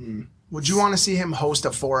day. Would you want to see him host a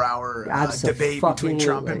 4-hour debate between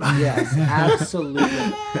Trump and Biden? Yes, absolutely.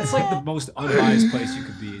 That's like the most unbiased place you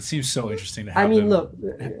could be. It seems so interesting to have look,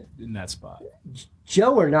 in that spot.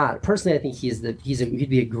 Joe or not, personally, I think he'd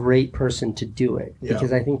be a great person to do it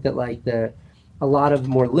because I think that like a lot of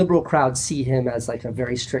more liberal crowds see him as like a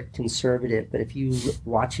very strict conservative. But if you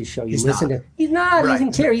watch his show, he's not. He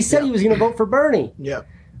doesn't care. He said he was going to vote for Bernie. Yeah.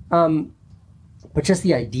 But just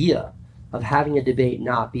the idea of having a debate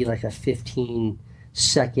not be like a 15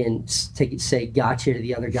 seconds to say gotcha to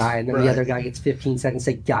the other guy, and then the other guy gets 15 seconds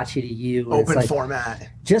to say gotcha to you. And Open it's like, format.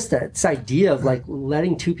 Just this idea of like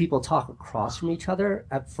letting two people talk across from each other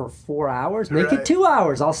for 4 hours. Make it 2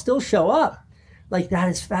 hours. I'll still show up. Like, that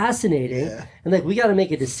is fascinating. Yeah. And like, we got to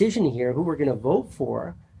make a decision here who we're going to vote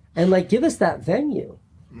for, and like, give us that venue.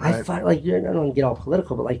 Right. I find, like, I don't want to get all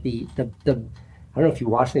political, but like the I don't know if you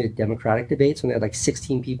watched the Democratic debates when they had like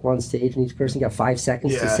 16 people on stage and each person got 5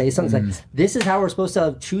 seconds to say something. It's like, this is how we're supposed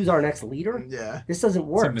to choose our next leader? Yeah. This doesn't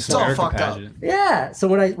work. It's all fucked up. Yeah. So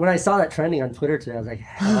when I saw that trending on Twitter today, I was like,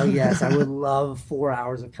 hell yes, I would love 4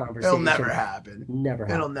 hours of conversation. It'll never happen. Never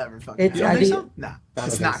happen. It'll never fucking happen. I think think so? Nah,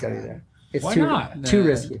 it's not going to. It's Why too, not? too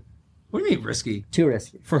risky. What do you mean risky? Too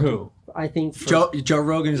risky. For who? I think for, Joe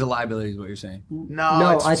Rogan is a liability, is what you're saying.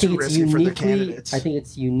 No, I think it's uniquely. I think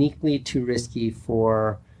it's uniquely too risky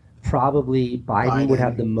for probably Biden would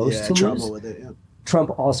have the most to trouble lose. with it, yeah.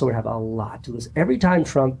 Trump also would have a lot to lose. Every time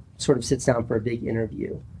Trump sort of sits down for a big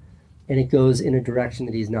interview, and it goes in a direction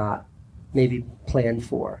that he's not maybe planned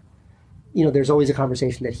for, you know, there's always a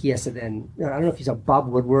conversation that he has to then. I don't know if you saw Bob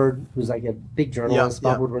Woodward, who's like a big journalist.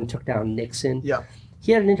 Bob Woodward took down Nixon. Yeah.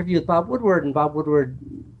 He had an interview with Bob Woodward, and Bob Woodward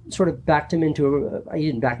sort of backed him into he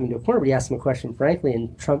didn't back him into a corner, but he asked him a question frankly,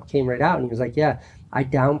 and Trump came right out and he was like, yeah, I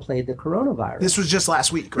downplayed the coronavirus. This was just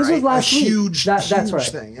last week, right? This was last week. Huge that's right.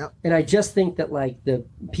 thing. Yep. And I just think that like the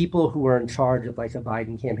people who are in charge of like a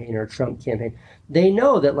Biden campaign or a Trump campaign, they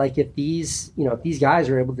know that like if these guys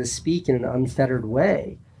are able to speak in an unfettered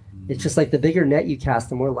way, it's just like the bigger net you cast,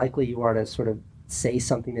 the more likely you are to sort of say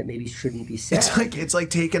something that maybe shouldn't be said. It's like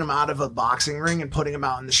taking him out of a boxing ring and putting him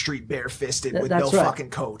out in the street barefisted with no fucking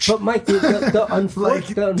coach. But Mike, the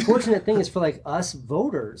unfortunate thing is for like us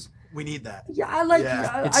voters, we need that. Yeah, I like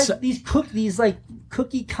these like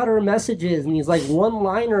cookie cutter messages and these like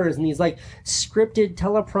one-liners and these like scripted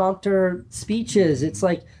teleprompter speeches. It's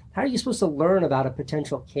like, how are you supposed to learn about a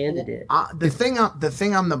potential candidate? The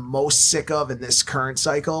thing I'm the most sick of in this current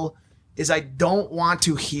cycle is I don't want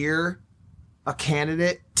to hear a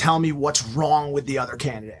candidate tell me what's wrong with the other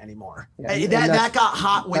candidate anymore. Yeah, that got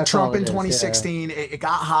hot with Trump in is, 2016. It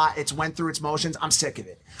got hot. It's went through its motions. I'm sick of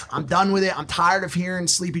it. I'm done with it. I'm tired of hearing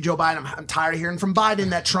Sleepy Joe Biden. I'm tired of hearing from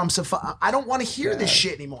Biden that Trump's I don't want to hear this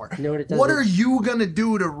shit anymore. You know what it does? What are you going to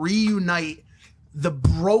do to reunite the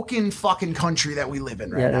broken fucking country that we live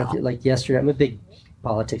in right now? Like yesterday, I'm a big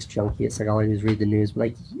politics junkie. It's like all I do is read the news. But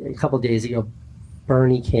like a couple of days ago,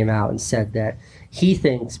 Bernie came out and said that he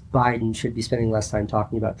thinks Biden should be spending less time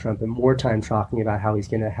talking about Trump and more time talking about how he's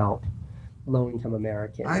going to help low-income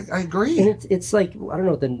Americans. I agree. And it's like, I don't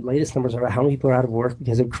know what the latest numbers are about how many people are out of work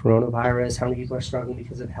because of coronavirus, how many people are struggling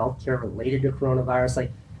because of healthcare related to coronavirus.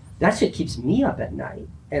 Like, that shit keeps me up at night.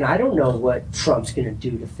 And I don't know what Trump's going to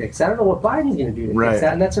do to fix it. I don't know what Biden's going to do to fix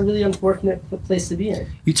that. And that's a really unfortunate place to be in.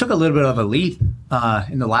 You took a little bit of a leap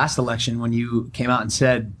in the last election when you came out and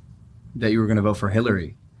said that you were going to vote for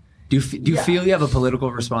Hillary. Do you feel you have a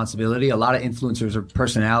political responsibility? A lot of influencers or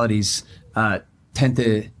personalities tend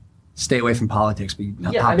to stay away from politics. But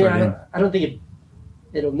I don't think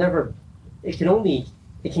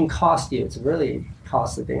it can cost you. It's a really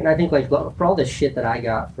costly thing. And I think like for all the shit that I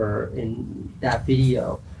got in that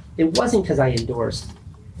video, it wasn't because I endorsed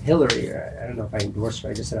Hillary. Or I don't know if I endorsed her.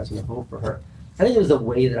 I just said I was going to vote for her. I think it was the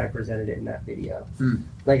way that I presented it in that video.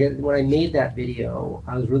 Like when I made that video,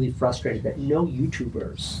 I was really frustrated that no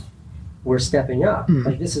YouTubers were stepping up.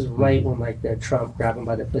 Like this is right when like the Trump grab him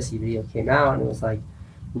by the pussy video came out, and it was like,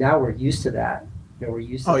 now we're used to that. You know, we're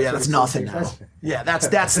used to. Oh yeah, that's nothing now. Yeah,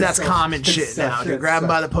 that's common shit now. Dude, grab him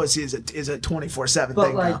by the pussy is a 24/7 thing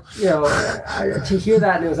but like, now. You know, to hear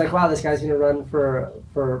that and it was like, wow, this guy's going to run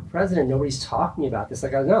for president. Nobody's talking about this.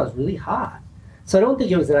 Like I know it's really hot. So I don't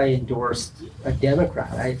think it was that I endorsed a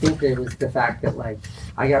Democrat. I think that it was the fact that like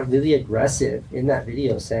I got really aggressive in that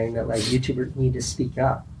video saying that like YouTubers need to speak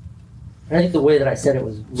up. And I think the way that I said it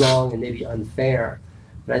was wrong and maybe unfair,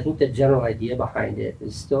 but I think the general idea behind it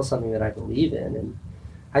is still something that I believe in. And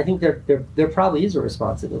I think there probably is a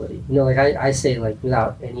responsibility. You know, like I say like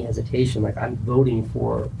without any hesitation, like I'm voting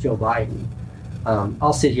for Joe Biden.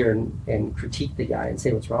 I'll sit here and critique the guy and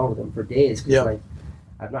say what's wrong with him for days because like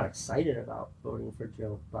I'm not excited about voting for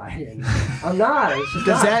Joe Biden. I'm not.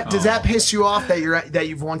 Does that piss you off that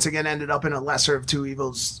you've once again ended up in a lesser of two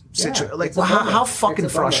evils situation? Like how fucking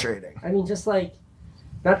frustrating. I mean, just like,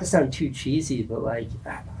 not to sound too cheesy, but like,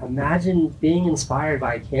 imagine being inspired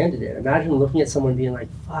by a candidate. Imagine looking at someone being like,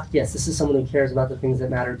 fuck yes, this is someone who cares about the things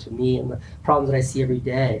that matter to me and the problems that I see every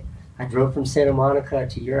day. I drove from Santa Monica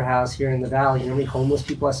to your house here in the Valley. You know how many homeless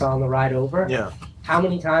people I saw on the ride over? Yeah. How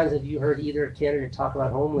many times have you heard either candidate talk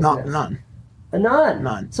about homelessness? None.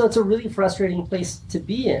 None. So it's a really frustrating place to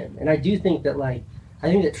be in. And I do think that I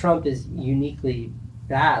think that Trump is uniquely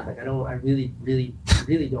bad. I really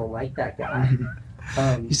don't like that guy.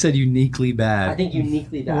 You said uniquely bad. I think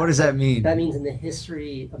uniquely bad. What does that mean? That means in the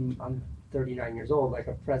history, I'm 39 years old,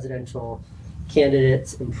 of presidential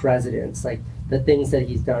candidates and presidents, the things that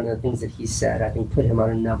he's done and the things that he's said, I think put him on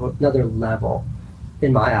another level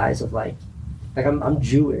in my eyes of I'm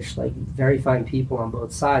Jewish, very fine people on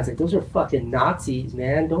both sides. Those are fucking Nazis,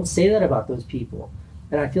 man. Don't say that about those people.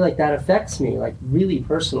 And I feel like that affects me, really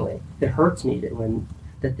personally. It hurts me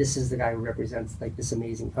that this is the guy who represents this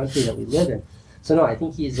amazing country that we live in. So no, I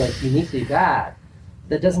think he's uniquely bad.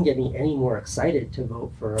 That doesn't get me any more excited to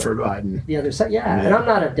vote for Biden. The other side. Yeah, and I'm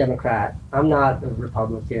not a Democrat. I'm not a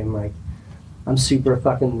Republican. I'm super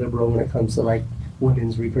fucking liberal when it comes to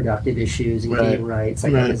women's reproductive issues and gay rights.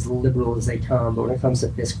 I'm as liberal as they come. But when it comes to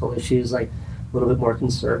fiscal issues, a little bit more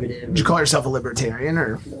conservative. Would you call yourself a libertarian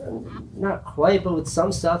or? Not quite, but with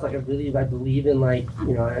some stuff, I believe in I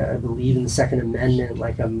believe in the Second Amendment.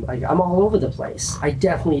 I'm all over the place. I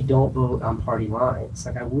definitely don't vote on party lines.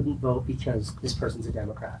 I wouldn't vote because this person's a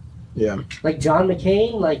Democrat. Yeah. John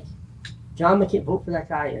McCain, vote for that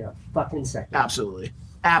guy in a fucking second. Absolutely.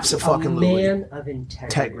 Absolutely. A man of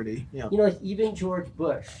integrity. Yeah. Even George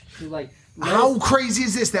Bush, who how crazy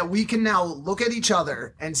is this that we can now look at each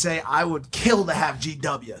other and say, I would kill to have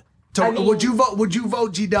GW. Would you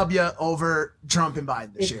vote GW over Trump and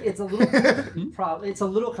Biden this year? It's a little it's a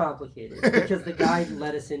little complicated because the guy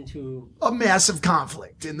led us into a massive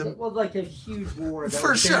conflict in the a huge war.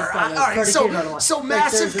 For sure. All right. So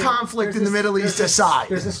massive conflict in the Middle East aside,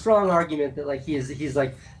 there's a strong argument that he's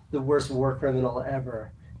the worst war criminal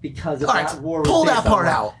ever because of that war. Pull that part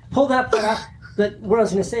out. Pull that part out. But what I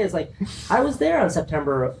was going to say is I was there on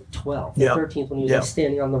September 12th and 13th when he was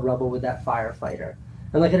standing on the rubble with that firefighter.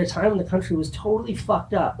 And at a time when the country was totally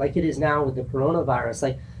fucked up, like it is now with the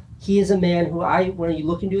coronavirus, he is a man who when you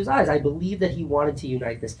look into his eyes, I believe that he wanted to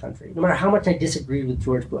unite this country. No matter how much I disagreed with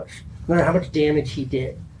George Bush, no matter how much damage he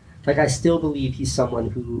did, I still believe he's someone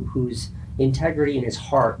whose integrity and his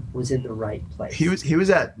heart was in the right place. He was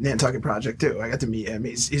at Nantucket Project too. I got to meet him.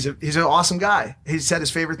 He's an awesome guy. He said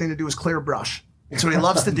his favorite thing to do is clear brush. That's what he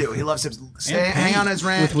loves to do. He loves to hang on his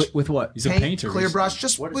ranch. With what? He's a painter. Clear brush,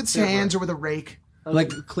 just with his hands or with a rake.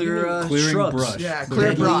 Clearing shrubs. brush. Yeah,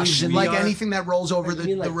 clear brush. Anything that rolls over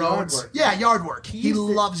the roads. Yard work. Yeah, yard work. He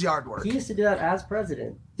loves yard work. He used to do that as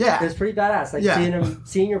president. Yeah. It was pretty badass.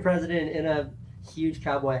 Seeing your president in a huge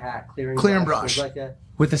cowboy hat clearing brush.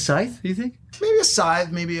 With a scythe, do you think? Maybe a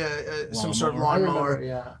scythe, maybe some sort of lawnmower.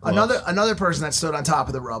 Yeah. Another person that stood on top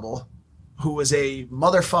of the rubble, who was a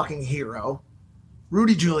motherfucking hero,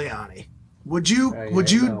 Rudy Giuliani. Would you?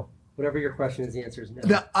 No. Whatever your question is, the answer is no.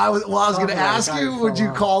 No, I was going to ask you, would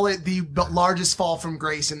you call it the largest fall from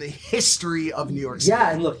grace in the history of New York City?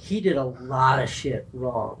 Yeah, and look, he did a lot of shit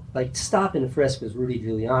wrong. Stop and frisk was Rudy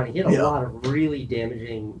Giuliani. He had a lot of really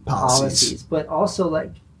damaging policies. But also,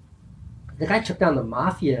 the guy took down the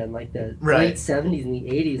mafia in, the late 70s and the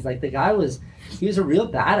 80s. The guy he was a real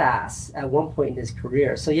badass at one point in his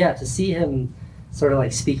career. So, yeah, to see him sort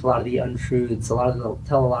of speak a lot of the untruths,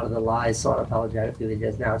 tell a lot of the lies so unapologetically that he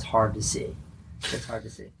does now, it's hard to see. It's hard to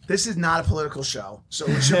see. This is not a political show,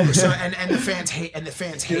 and the fans hate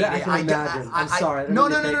it. I can imagine. I'm sorry. No.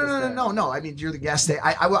 I mean, you're the guest.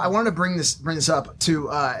 I wanted to bring this up too,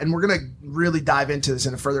 and we're gonna really dive into this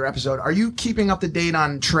in a further episode. Are you keeping up to date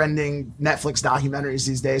on trending Netflix documentaries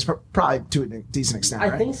these days? Probably to a decent extent.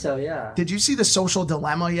 I think so. Yeah. Did you see The Social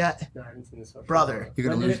Dilemma yet? No, I haven't seen The Social Brother,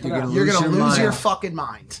 Dilemma. you're gonna lose your fucking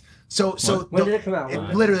mind. So when did it come out?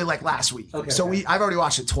 Literally last week. Okay. I've already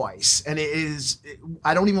watched it twice, and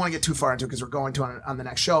I don't even want to get too far into it because we're going to on the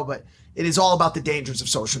next show, but it is all about the dangers of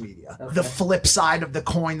social media, the flip side of the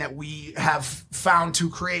coin that we have found to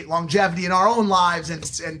create longevity in our own lives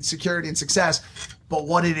and security and success, but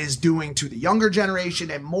what it is doing to the younger generation,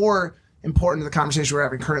 and more important to the conversation we're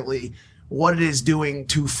having currently, what it is doing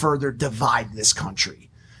to further divide this country.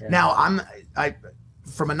 Yeah. Now,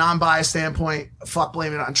 from a non-biased standpoint, fuck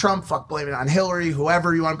blaming it on Trump, fuck blaming it on Hillary,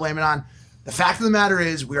 whoever you want to blame it on. The fact of the matter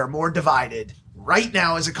is we are more divided right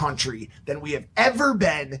now as a country than we have ever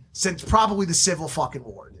been since probably the Civil fucking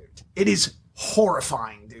War, dude. It is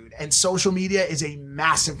horrifying, dude. And social media is a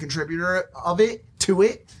massive contributor to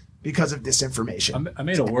it because of disinformation. I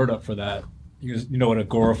made a word up for that. You know what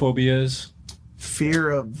agoraphobia is? Fear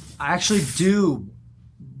of... I actually do.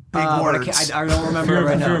 Big words. I don't remember it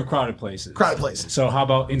right now. Fear of crowded places. Crowded places. So how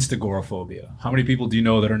about instagoraphobia? How many people do you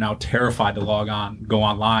know that are now terrified to go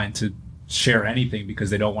online to share anything because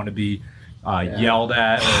they don't want to be yelled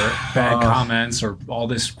at or bad comments or all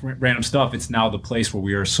this random stuff. It's now the place where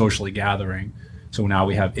we are socially gathering. So now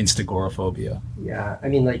we have instagoraphobia. Yeah, I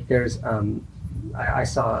mean, like there's, I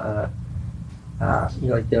saw,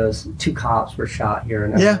 like those 2 cops were shot here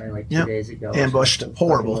in LA like 2 days ago. Ambushed.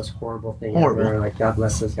 Horrible. The most horrible thing ever. Like, God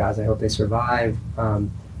bless those guys. I hope they survive. I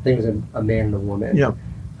think it was a man and a woman. Yeah.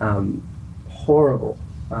 Horrible,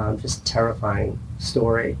 just terrifying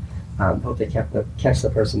story. Hope they catch the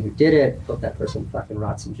person who did it. Hope that person fucking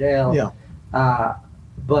rots in jail. Yeah.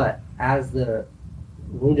 But as the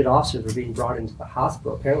wounded officers were being brought into the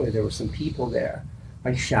hospital, apparently there were some people there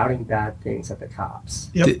like shouting bad things at the cops.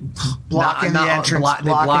 Yep. Blocking the entrance.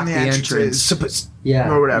 Blocking the entrances.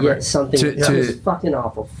 Yeah. Or whatever. Yeah, something. It was fucking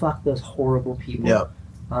awful. Fuck those horrible people. Yep.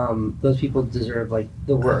 Those people deserve like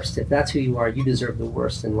the worst. If that's who you are, you deserve the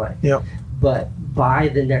worst in life. Yep. But by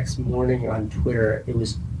the next morning on Twitter, it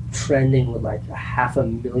was trending with like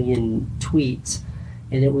 500,000 tweets,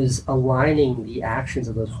 and it was aligning the actions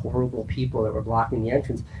of those horrible people that were blocking the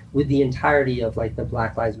entrance with the entirety of like the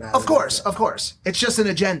Black Lives Matter. Of course. It's just an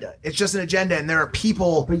agenda. And there are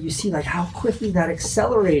people. But you see like how quickly that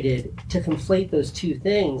accelerated to conflate those two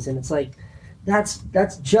things, and it's like that's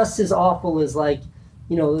just as awful as like,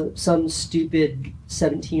 you know, some stupid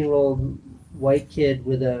 17-year-old white kid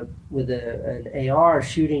with an AR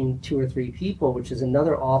shooting 2 or 3 people, which is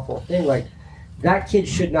another awful thing. Like, that kid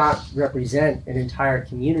should not represent an entire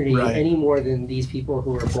community any more than these people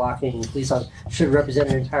who are blocking police officers should represent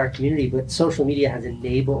an entire community. But social media has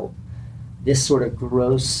enabled this sort of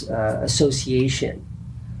gross association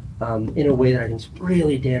in a way that I think is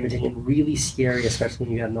really damaging and really scary, especially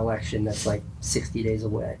when you have an election that's like 60 days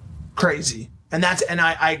away. Crazy. And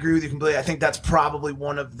I agree with you completely. I think that's probably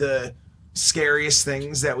one of the scariest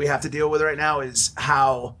things that we have to deal with right now is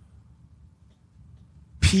how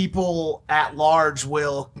people at large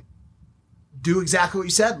will do exactly what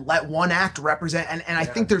you said. Let one act represent, and I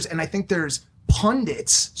think there's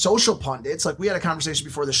pundits, social pundits. Like we had a conversation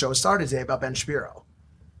before the show started today about Ben Shapiro,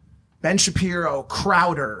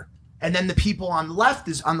 Crowder, and then the people on the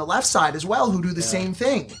left side as well who do the same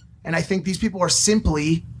thing. And I think these people are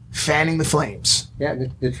simply fanning the flames. Yeah,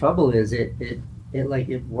 the trouble is it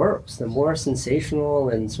works. The more sensational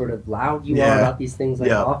and sort of loud you are about these things,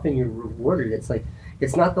 like often you're rewarded. It's like,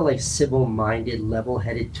 it's not the like civil-minded,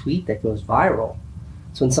 level-headed tweet that goes viral.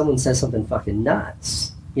 So when someone says something fucking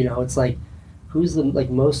nuts, you know, it's like, who's the like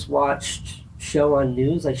most watched show on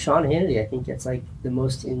news? Like Sean Hannity, I think gets like the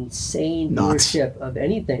most insane viewership of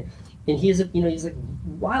anything, and he's like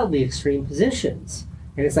wildly extreme positions.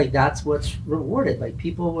 And it's like, that's what's rewarded. Like,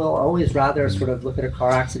 people will always rather sort of look at a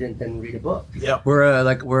car accident than read a book. Yeah, we're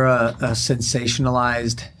a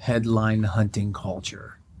sensationalized headline hunting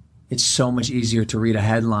culture. It's so much easier to read a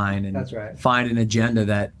headline and find an agenda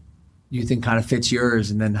that you think kind of fits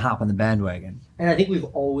yours and then hop on the bandwagon. And I think we've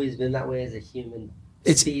always been that way as a human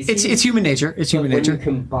species. It's human nature. It's human nature. When you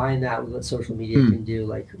combine that with what social media can do,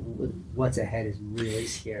 like what's ahead is really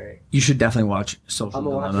scary. You should definitely watch Social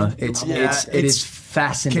Dilemma. It is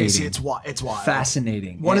fascinating. Casey, it's wild.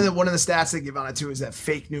 Fascinating. One of the stats they give on it too is that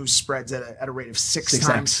fake news spreads at a rate of 6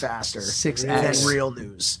 times faster than real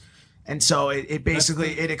news. And so it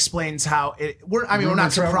basically it explains how we're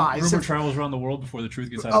not surprised. Rumor travels around the world before the truth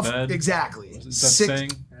gets out of bed. Exactly. Is that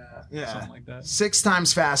saying? Yeah, something like that. 6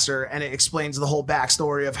 times faster, and it explains the whole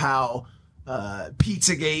backstory of how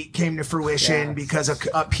Pizzagate came to fruition because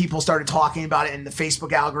people started talking about it, and the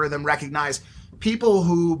Facebook algorithm recognized people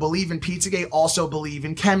who believe in Pizzagate also believe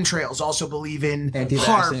in chemtrails, also believe in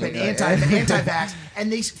HARP and anti-vax, and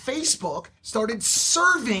Facebook started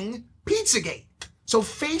serving Pizzagate. So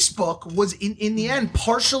Facebook was in the end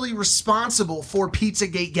partially responsible for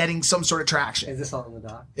Pizzagate getting some sort of traction. Is this all in the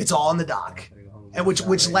doc? It's all in the doc. And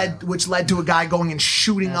which led to a guy going and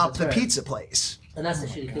shooting up the pizza place. And that's the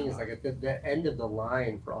shitty thing is like at the end of the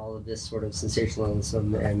line for all of this sort of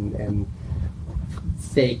sensationalism and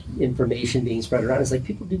fake information being spread around. It's like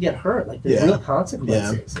people do get hurt. Like there's real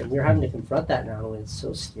consequences, and we're having to confront that now, and it's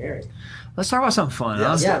so scary. Let's talk about something fun.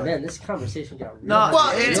 Yeah, man, this conversation got real.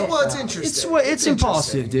 It's interesting. It's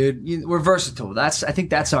impulsive, dude. We're versatile. I think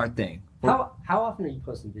that's our thing. How often are you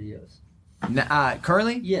posting videos?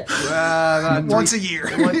 Currently? Yeah. Once a year.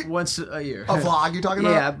 Once a year. A vlog you're talking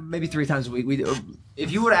about? Yeah, maybe 3 times a week.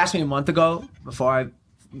 If you would have asked me a month ago, before I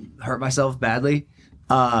hurt myself badly,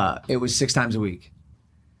 it was 6 times a week.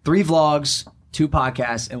 3 vlogs, 2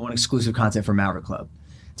 podcasts, and 1 exclusive content for Maverick Club.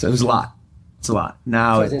 So it was a lot. It's a lot.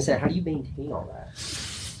 Now, so I was going to say, how do you maintain all that?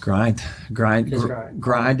 Grind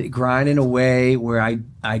in a way where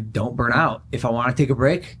I don't burn out. If I want to take a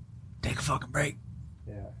break, take a fucking break.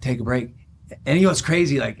 Yeah. Take a break. And you know what's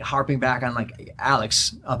crazy? Like harping back on like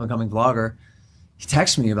Alex, up and coming vlogger, he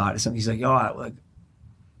texts me about it. Something he's like, "Yo, like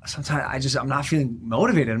sometimes I'm not feeling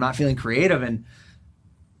motivated. I'm not feeling creative." And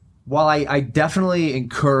while I definitely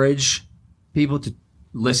encourage people to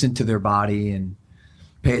listen to their body and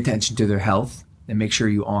pay attention to their health and make sure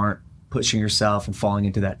you aren't pushing yourself and falling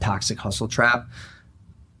into that toxic hustle trap,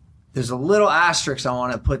 there's a little asterisk I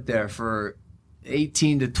want to put there for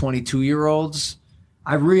 18 to 22-year-olds.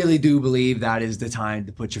 I really do believe that is the time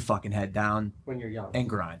to put your fucking head down when you're young and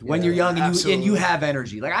grind. When you're young and you have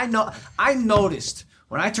energy. Like I noticed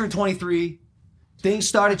when I turned 23, things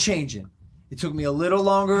started changing. It took me a little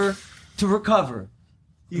longer to recover.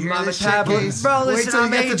 You hear My this metabolism, shit, bro.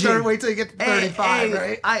 Listen, wait till you get to 35,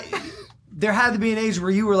 right? There had to be an age where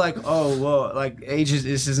you were like, "Oh, whoa!" Like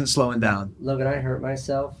this isn't slowing down. Logan, I hurt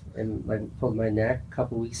myself and like pulled my neck a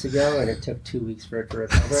couple weeks ago, and it took 2 weeks for it to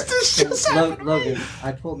recover. Logan,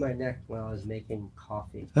 I pulled my neck while I was making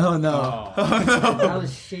coffee. Oh no! Oh no! I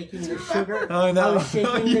was shaking the sugar. Oh no! I was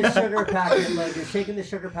shaking the sugar packet, Logan. Shaking the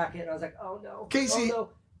sugar packet, and I was like, "Oh no, Casey, oh, no.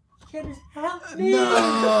 Candace, help me!"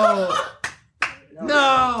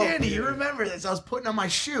 No, Danny, you remember this? I was putting on my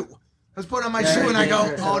shoe. And I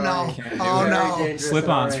go, "Oh no, oh no!"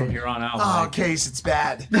 Slip-ons from here on out. Oh, Case, it's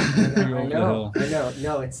bad. I know.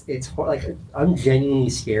 No, it's like I'm genuinely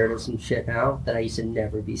scared of some shit now that I used to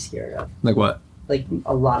never be scared of. Like what? Like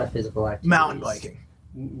a lot of physical activity. Mountain biking.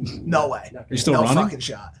 No way. You're still no running? fucking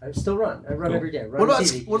shot. I still run. I run every day. What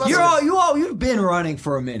about You've been running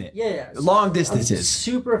for a minute. Yeah. Long distances. I'm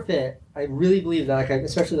super fit. I really believe that. Like,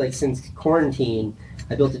 especially like since quarantine,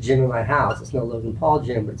 I built a gym in my house. It's no Logan Paul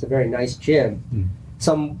gym, but it's a very nice gym.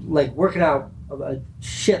 So I'm like working out a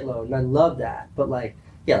shitload, and I love that. But like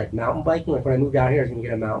mountain biking. Like when I moved out here, I was gonna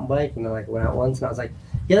get a mountain bike, and I like went out once, and I was like,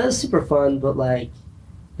 yeah, that was super fun. But like,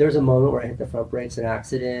 there was a moment where I hit the front brakes, an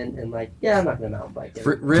accident, and like, yeah, I'm not gonna mountain bike.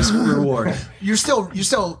 Risk reward. You're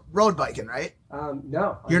still road biking, right?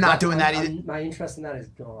 No. You're not doing that either? My interest in that is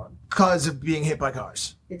gone. Because of being hit by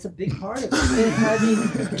cars. It's a big part of it. I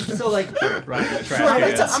mean, so like,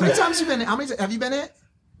 how many times have you been hit?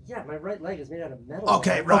 Yeah, my right leg is made out of metal.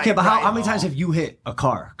 Okay, right. Okay, but how many times have you hit a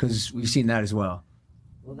car? Because we've seen that as well.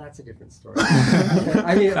 Well, that's a different story.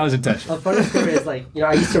 I mean, that was intentional. A funny story is like,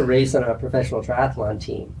 I used to race on a professional triathlon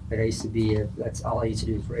team. Like I used to be, that's all I used to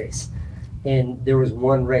do is race. And there was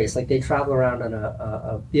one race, like they travel around on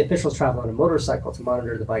the officials travel on a motorcycle to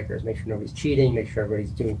monitor the bikers, make sure nobody's cheating, make sure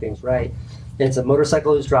everybody's doing things right. And it's a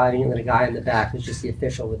motorcycle who's driving, and then a guy in the back who's just the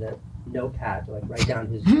official with a notepad to like write down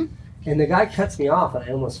who's. And the guy cuts me off, and I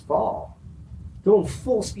almost fall, going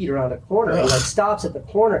full speed around a corner. He like stops at the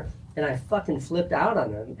corner, and I fucking flipped out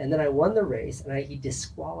on him. And then I won the race, and he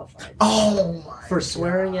disqualified me for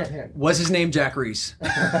swearing at him. What's his name? Jack Reese.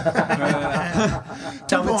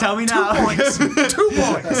 Tell me now. 2 points. 2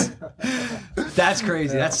 points. That's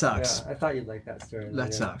crazy. That sucks. Yeah, I thought you'd like that story.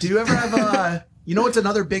 That sucks. Do you ever have you know what's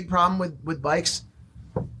another big problem with bikes?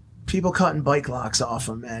 People cutting bike locks off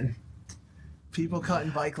them, man. People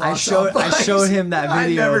cutting bike locks off bikes. I showed him that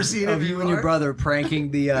video never seen of you and your brother pranking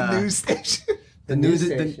the news station. The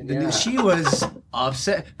news. She was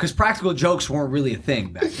upset because practical jokes weren't really a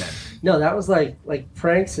thing back then. No, that was like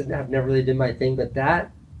pranks have never really been my thing. But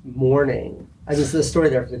that morning, I mean, so the story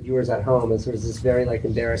there for the viewers at home is there was this very like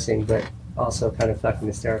embarrassing but also kind of fucking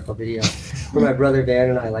hysterical video where my brother Van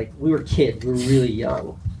and I, like, we were kids, we were really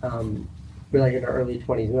young. We were like in our early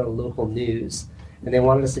 20s. We were on local news. And they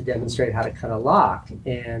wanted us to demonstrate how to cut a lock.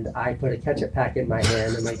 And I put a ketchup pack in my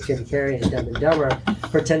hand, and like Jim Carrey and Dumb and Dumber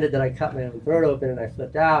pretended that I cut my own throat open and I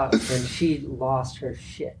flipped out, and she lost her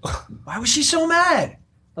shit. Why was she so mad?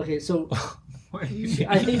 Okay, so I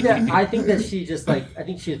think that she just like, I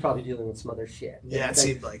think she was probably dealing with some other shit. Yeah, it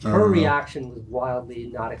seemed like her reaction was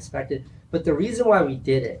wildly not expected. But the reason why we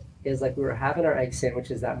did it is like we were having our egg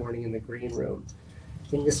sandwiches that morning in the green room.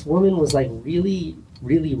 And this woman was like really,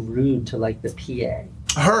 really rude to like the PA.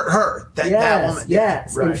 That woman.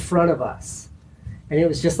 Yes, right. in front of us. And it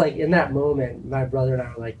was just like in that moment, my brother and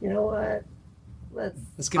I were like, you know what?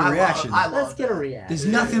 Let's get a reaction. Let's get a reaction. There's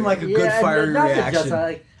nothing like a good fiery reaction.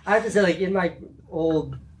 I have to say, like in my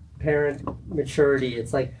old parent maturity,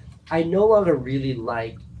 it's like I no longer really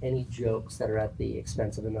like any jokes that are at the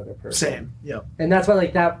expense of another person. Same. Yep. And that's why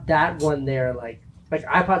like that one there, like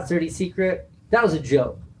iPod's dirty secret. That was a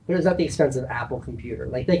joke, but it was at the expense of Apple computer.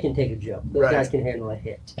 Like, they can take a joke. Those guys can handle a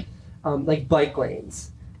hit. Like, bike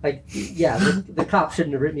lanes. Like, yeah, the cop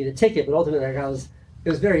shouldn't have written me the ticket, but ultimately, like, it was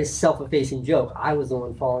a very self-effacing joke. I was the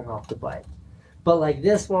one falling off the bike. But like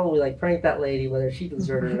this one, we like pranked that lady, whether she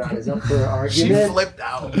deserved it or not is up for argument. She flipped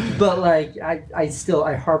out. But like I still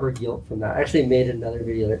harbor guilt from that. I actually made another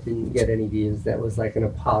video that didn't get any views that was like an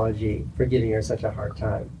apology for giving her such a hard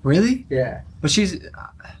time. Really? Yeah. But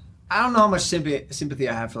I don't know how much sympathy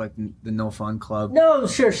I have for like the No Fun Club. No,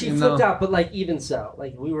 sure, she flipped out, but like even so,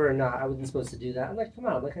 like I wasn't supposed to do that. I'm like, come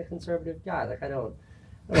on, I'm like a conservative guy. Like I don't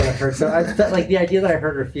want to hurt. So I felt like the idea that I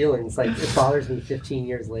hurt her feelings, like it bothers me 15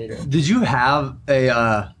 years later. Did you have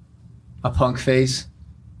a punk face?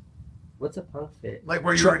 What's a punk face? Like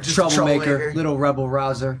where you were just troublemaker, little rebel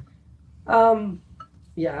rouser.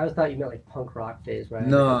 Yeah, I thought you meant like punk rock phase, right?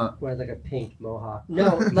 No. Where I had like a pink mohawk.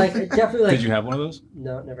 No, like definitely like. Did you have one of those?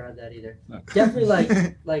 No, never had that either. No.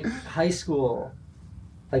 Definitely like high school,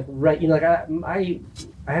 like right. You know, like I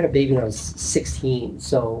had a baby when I was 16,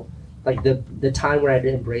 so like the time where I had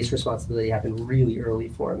to embrace responsibility happened really early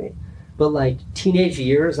for me. But like teenage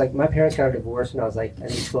years, like my parents got a divorce when I was like I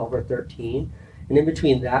think 12 or 13, and in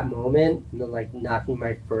between that moment and then like knocking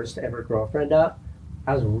my first ever girlfriend up,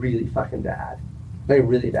 I was really fucking bad. Like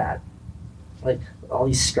really bad. Like all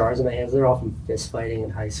these scars on my hands, they're all from fist fighting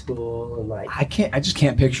in high school and like I just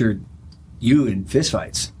can't picture you in fist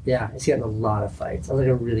fights. Yeah, I used to get in a lot of fights. I was like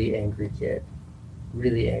a really angry kid.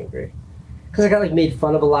 Really angry. Because I got like made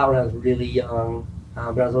fun of a lot when I was really young.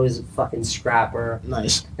 But I was always a fucking scrapper.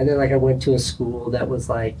 Nice. And then like I went to a school that was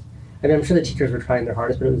like, I mean I'm sure the teachers were trying their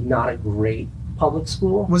hardest, but it was not a great public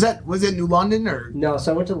school. Was it New London or? No,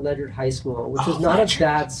 so I went to Ledyard High School, which was not a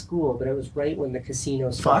bad school, but it was right when the casino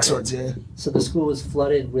started. Foxwoods, yeah. So the school was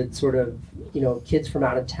flooded with sort of, kids from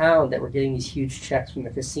out of town that were getting these huge checks from the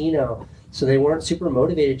casino. So they weren't super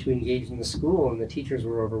motivated to engage in the school, and the teachers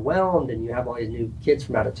were overwhelmed, and you have all these new kids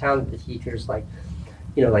from out of town that the teachers like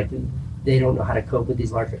they don't know how to cope with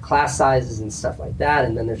these larger class sizes and stuff like that.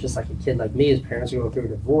 And then there's just like a kid like me whose parents are going through a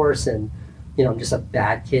divorce, and I'm just a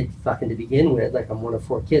bad kid fucking to begin with. Like I'm one of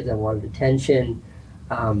 4 kids. I wanted attention.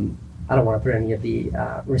 I don't want to put any of the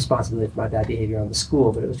responsibility for my bad behavior on the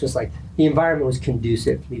school, but it was just like the environment was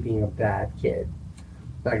conducive to me being a bad kid.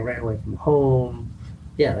 Like I ran away from home.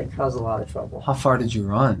 Yeah, like caused a lot of trouble. How far did you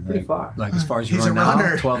run? Pretty far. Like as far as you He's run a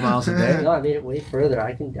runner. now? 12 miles a day? No, I made it way further.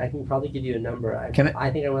 I can probably give you a number. I think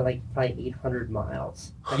I went like probably 800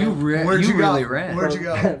 miles. Where'd you really go? ran. Where'd you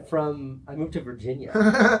go? I moved to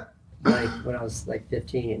Virginia. Like when I was like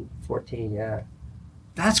 15, 14, yeah.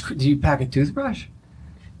 Do you pack a toothbrush?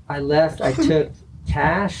 I left, I took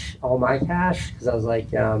cash, all my cash, because I was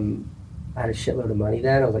like, I had a shitload of money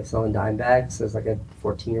then. I was like selling dime bags as like a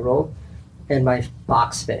 14-year-old. And my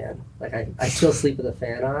box fan. Like I still sleep with a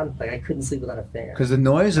fan on. Like I couldn't sleep without a fan. Because the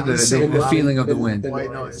noise or the feeling of the wind? The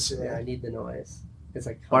White noise. noise, yeah. Yeah, I need the noise. It's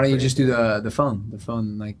like Why don't you just do the phone? The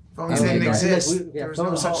phone, like... Phones didn't exist. Yeah, There was no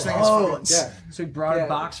phones- such thing as oh, phones. yeah. So he brought a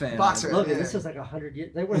box fan. Box fan. Look, yeah. this was like 100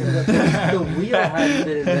 years. They weren't the wheel hadn't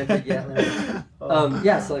been invented yet.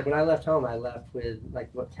 Like, so like when I left home, I left with like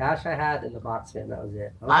what cash I had and the box fan. That was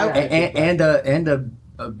it. And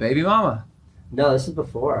a baby mama. No, this is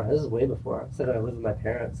before. This is way before. It's like when I lived with my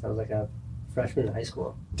parents. I was like a freshman in high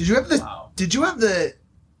school. Did you have the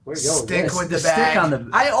Where you going stick this? with the The stick bag? on the-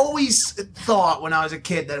 I always thought when I was a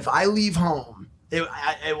kid that if I leave home, it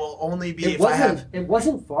will only be if I have. It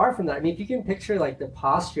wasn't far from that. I mean, if you can picture like the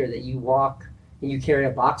posture that you walk and you carry a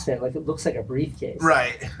box fan, like it looks like a briefcase.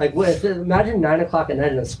 Right. Like imagine 9 o'clock at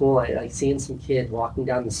night in a school, like seeing some kid walking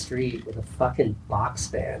down the street with a fucking box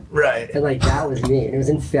fan. Right. And like that was me. And it was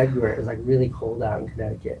in February. It was like really cold out in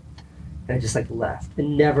Connecticut. And I just like left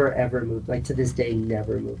and never ever moved. Like to this day,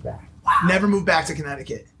 never moved back. Wow. Never moved back to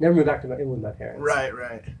Connecticut. Never moved back to with my parents. Right.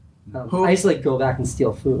 I used to like go back and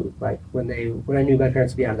steal food. Like when I knew my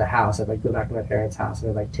parents would be out of the house, I'd like go back to my parents' house and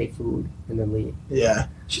I'd like take food and then leave. Yeah.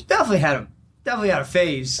 She definitely had a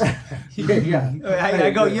phase. Yeah.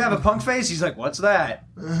 I go, you have a punk face? He's like, what's that?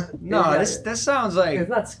 No, Yeah. this sounds like... It's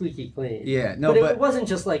not squeaky clean. Yeah, no, but it wasn't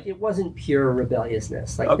just like, it wasn't pure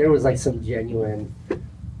rebelliousness. Like there was like some genuine,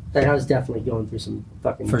 like I was definitely going through some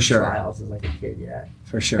fucking trials as like a kid, yeah.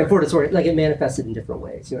 For sure. And for what it's worth, like it manifested in different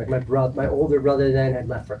ways. You know, like my older brother then had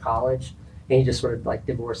left for college and he just sort of like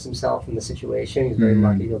divorced himself from the situation. He was very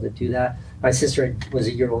lucky to be able to do that. My sister was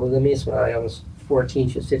a year older than me, so when I was 14,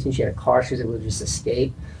 she was 15, she had a car, she was able to just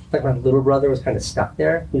escape. Like my little brother was kind of stuck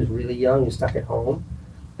there. He was really young, he was stuck at home.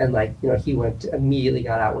 And like, he immediately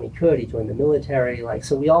got out when he could. He joined the military. Like,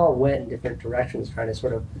 so we all went in different directions trying to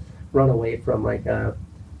sort of run away from like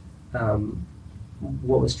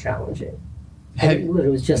what was challenging. And it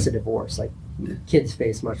was just a divorce. Like kids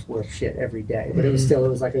face much worse shit every day, but it was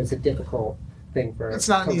a difficult thing for. It's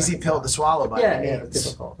not an easy pill to swallow by any means. It's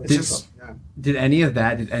difficult. Did any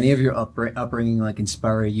of your upbringing like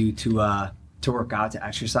inspire you to to work out, to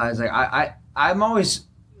exercise. Like I'm always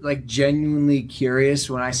like genuinely curious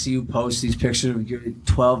when I see you post these pictures of your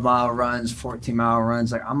 12-mile runs, 14-mile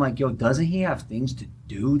runs. Like I'm like, yo, doesn't he have things to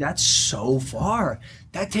do? That's so far.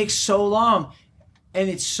 That takes so long, and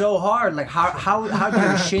it's so hard. Like how do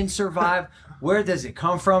your shin survive? Where does it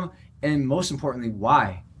come from? And most importantly,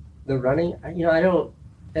 why? The running, you know, I don't.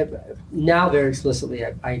 Now very explicitly,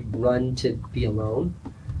 I run to be alone.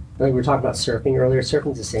 Like we were talking about surfing earlier.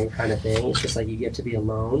 Surfing's the same kind of thing. It's just like you get to be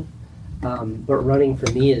alone. But running for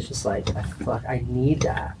me is just like, I need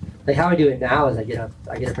that. Like how I do it now is I get up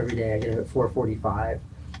every day. I get up at 4:45.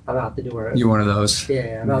 I'm out the door. You're one of those.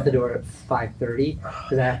 Yeah, I'm out the door at 5:30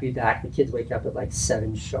 because I have to be back. The kids wake up at like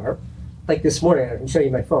 7 sharp. Like this morning, I can show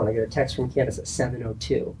you my phone. I get a text from Candace at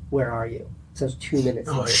 7:02. Where are you? So it's 2 minutes.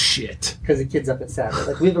 Oh shit! Because the kid's up at 7.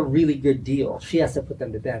 Like we have a really good deal. She has to put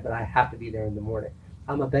them to bed, but I have to be there in the morning.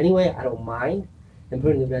 I'm up anyway. I don't mind. And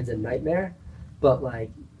putting the bed's a nightmare, but like,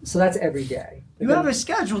 so that's every day. You have a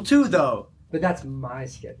schedule too, though. But that's my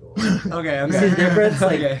schedule. Okay. You see the difference?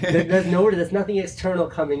 Like Okay. there's nothing external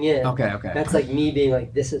coming in. Okay. That's like me being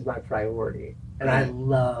like, this is my priority, and I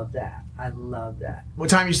love that. What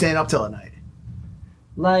time are you staying up till at night?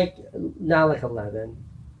 Like now, like 11,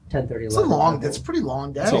 10:30. It's a long. That's a pretty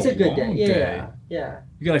long day. It's a good long day. day. Yeah.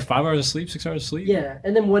 You got like 5 hours of sleep, 6 hours of sleep? Yeah,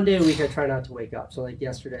 and then one day a week I try not to wake up. So like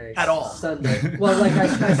yesterday, At all. Sunday. Well, like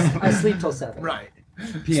I sleep till 7. Right.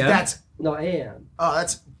 PM? That's AM. oh,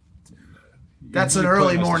 that's an You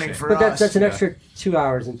early put us to morning shame. for But us. that's an extra 2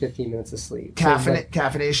 hours and 15 minutes of sleep. So, like,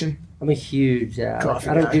 Caffeination. I'm a huge Coffee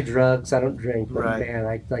I don't guy. do drugs. I don't drink. But Right. man,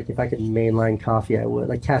 I like if I could mainline coffee, I would.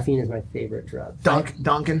 Like caffeine is my favorite drug.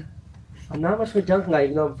 Dunkin'. I'm not much of a Dunkin' guy,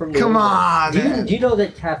 even though I'm from New Come England. on, man. Do you know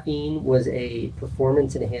that caffeine was a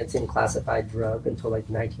performance-enhancing classified drug until like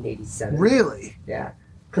 1987? Really? Yeah.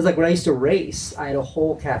 Because like when I used to race, I had a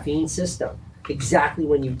whole caffeine system. Exactly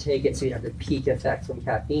when you take it, so you have the peak effect from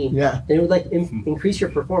caffeine. Yeah. And it would like increase your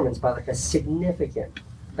performance by like a significant,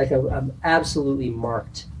 like a absolutely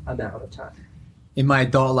marked amount of time. In my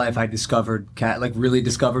adult life, I discovered really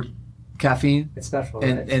discovered caffeine. It's special,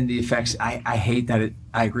 right? And the effects. I hate that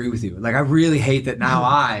I agree with you. Like I really hate that now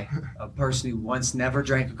I, a person who once never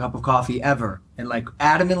drank a cup of coffee ever, and like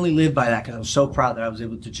adamantly lived by that because I was so proud that I was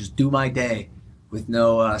able to just do my day with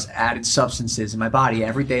no added substances in my body.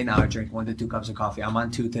 Every day now I drink 1 to 2 cups of coffee. I'm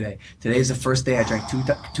on 2 today. Today's the first day I drank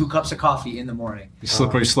two cups of coffee in the morning.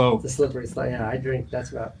 Slippery slope. It's a slippery slope. Yeah, I drink.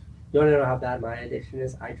 That's about. You want to know how bad my addiction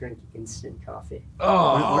is? I drink instant coffee.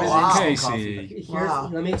 Oh, What is wow. instant Casey.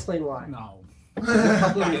 Here's, Let me explain why. No. A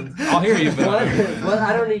couple of reasons. I'll hear you, but Well,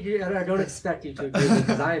 I don't need you. I don't expect you to agree with me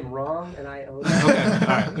because I am wrong and I own that. Okay, all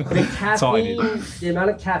right. The That's all I need. caffeine, the amount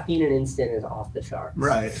of caffeine in instant is off the charts.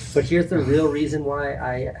 Right. But here's the real reason why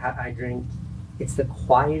I drink. It's the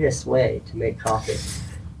quietest way to make coffee.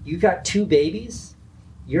 You got 2 babies.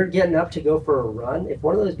 You're getting up to go for a run. If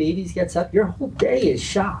one of those babies gets up, your whole day is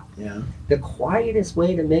shot. Yeah. The quietest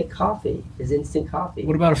way to make coffee is instant coffee.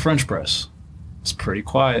 What about a French press? It's pretty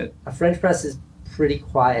quiet. A French press is pretty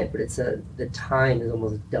quiet, but the time is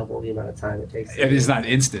almost double the amount of time it takes. It is not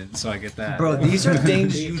instant, so I get that. Bro, these are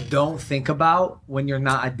things you don't think about when you're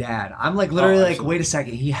not a dad. I'm like literally like, wait a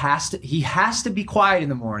second. He has to be quiet in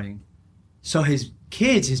the morning, so his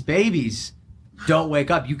kids, his babies, don't wake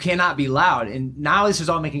up. You cannot be loud. And now this is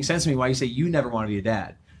all making sense to me why you say you never want to be a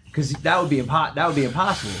dad, because that would be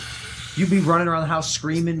impossible. You'd be running around the house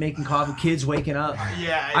screaming, making coffee, kids waking up.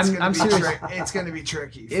 Yeah, I'm serious. It's going to be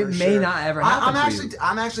tricky. It for may sure. not ever happen.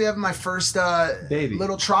 I'm actually having my first Baby.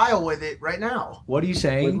 little trial with it right now. What are you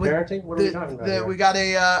saying? With parenting? What are we talking about here? We got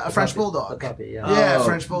a French bulldog. A puppy, yeah. Yeah, Oh.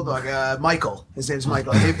 French bulldog. Michael. His name's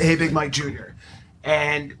Michael. Hey, Big Mike Jr.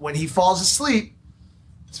 And when he falls asleep,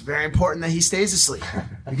 it's very important that he stays asleep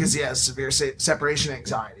because he has severe separation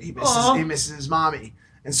anxiety. He misses his mommy,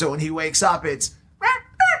 and so when he wakes up, it's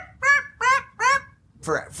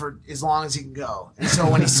for as long as he can go. And so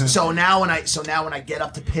when now when I get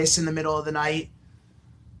up to piss in the middle of the night,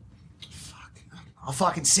 I'll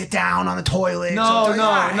fucking sit down on the toilet. No.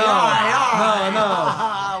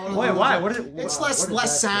 Wait, why? What is it? It's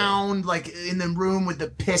less sound, like in the room with the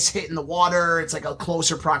piss hitting the water. It's like a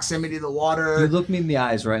closer proximity to the water. You look me in the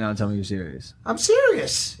eyes right now and tell me you're serious. I'm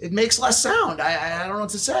serious. It makes less sound. I don't know what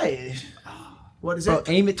to say. What is it?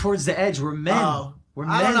 Aim it towards the edge. We're men. Oh. We're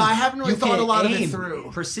I don't men. know. I haven't really You thought can't a lot of aim. it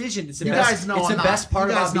through. Precision. It's the You best. guys know it's the best part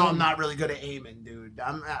you guys about know being. I'm not really good at aiming, dude.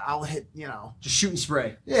 I'll hit, Just shoot and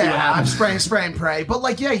spray. See what Yeah, I'm happens. spray and pray. But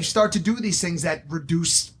like, yeah, you start to do these things that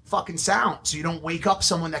reduce fucking sound, so you don't wake up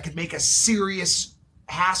someone that could make a serious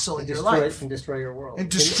hassle in your life. And destroy your world. And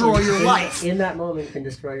destroy your life. In that moment, can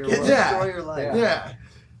destroy your world. Yeah. Destroy your life. Yeah.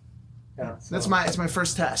 Yeah, so- It's my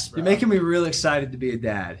first test, bro. You're making me real excited to be a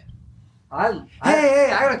dad.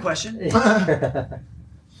 Hey, I got a question.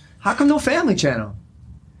 How come no family channel?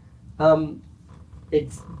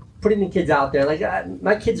 It's putting the kids out there. Like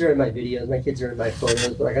my kids are in my videos, my kids are in my photos,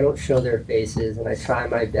 but like I don't show their faces, and I try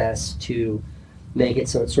my best to make it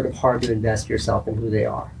so it's sort of hard to invest yourself in who they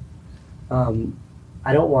are.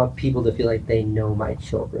 I don't want people to feel like they know my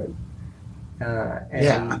children.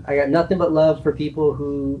 And I got nothing but love for people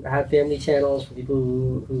who have family channels, for people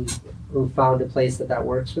who found a place that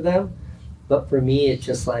works for them. But for me, it's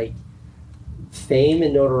just like fame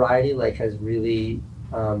and notoriety like has really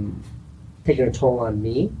taken a toll on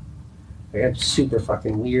me. Like I'm super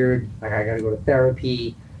fucking weird. Like I gotta go to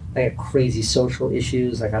therapy. I have crazy social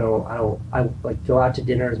issues. Like I like go out to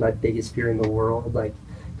dinner is my biggest fear in the world. Like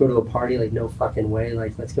go to a party, like no fucking way.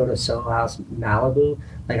 Like let's go to Soho House Malibu.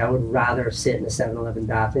 Like I would rather sit in a 7-Eleven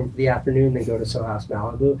bathroom for the afternoon than go to Soho House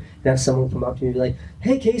Malibu and have someone come up to me and be like,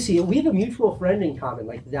 hey Casey, we have a mutual friend in common.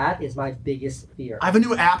 Like that is my biggest fear. I have a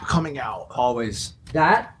new app coming out. Always.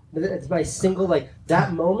 It's my single, like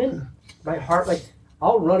that moment, my heart, like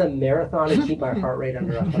I'll run a marathon and keep my heart rate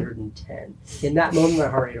under 110. In that moment, my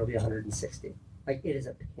heart rate will be 160. Like it is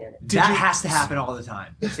a panic. That has to happen all the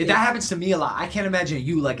time. That happens to me a lot. I can't imagine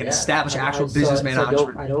you like an established actual businessman. I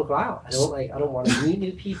don't go out. I don't want to meet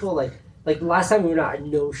new people. Like the last time we were out,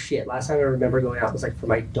 no shit. Last time I remember going out was like for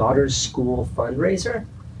my daughter's school fundraiser.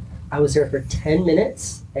 I was there for 10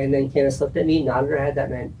 minutes and then Candace looked at me, nodded her head, that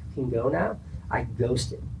meant you can go now. I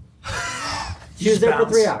ghosted. She was there for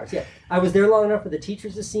 3 hours. Yeah, I was there long enough for the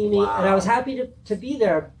teachers to see me, and I was happy to be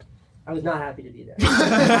there. I was not happy to be there.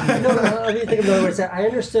 No, let me think of another word. I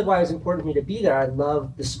understood why it was important for me to be there. I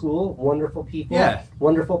love the school, wonderful people,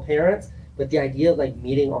 wonderful parents, but the idea of like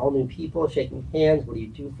meeting all new people, shaking hands, what do you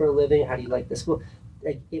do for a living, how do you like the school,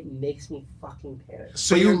 like it makes me fucking panic.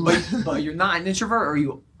 So but you're not an introvert, or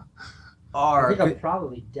you are? I think I'm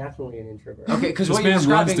probably definitely an introvert. Okay, because this what you're man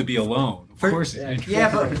describing loves to be alone. Of course,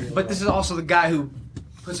 but this is also the guy who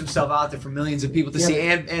puts himself out there for millions of people to see,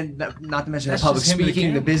 and not to mention the public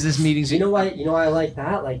speaking, the business meetings. You know why I like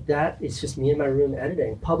that? Like that, it's just me in my room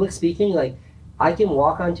editing. Public speaking, like I can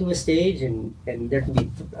walk onto a stage and there can be,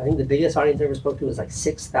 I think the biggest audience I ever spoke to was like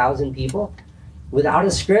 6,000 people. Without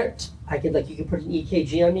a script, I could like, you could put an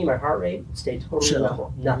EKG on me, my heart rate would stay totally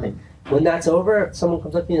level, nothing. When that's over, if someone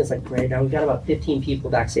comes up to me and it's like, great, now we've got about 15 people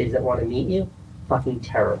backstage that want to meet you, fucking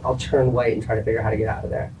terror. I'll turn white and try to figure out how to get out of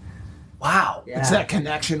there. Wow. Yeah. It's that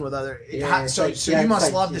connection with other. So you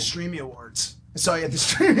must love the Streamy Awards. So you at the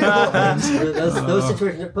Streamy Awards. Those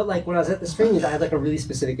situations. But like when I was at the Streamies, I had like a really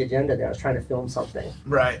specific agenda there. I was trying to film something.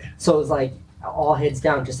 Right. So it was like all heads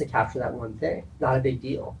down just to capture that one thing. Not a big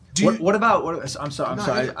deal. What about? I'm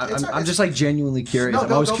sorry. I'm just like genuinely curious.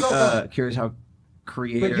 I'm always curious how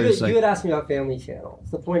creators. But you had asked me about family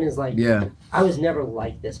channels. The point is like, I was never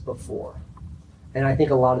like this before, and I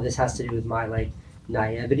think a lot of this has to do with my like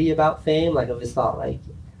naivety about fame. Like I always thought like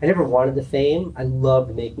I never wanted the fame. I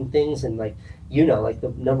loved making things, and like like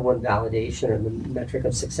the number one validation or the metric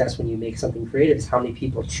of success when you make something creative is how many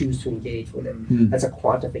people choose to engage with it. That's a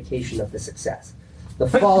quantification of the success. The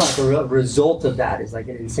fallout, the result of that is like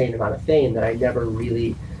an insane amount of fame that I never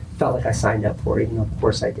really felt like I signed up for, even though of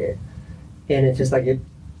course I did. And it's just like it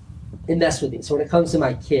messed with me. So when it comes to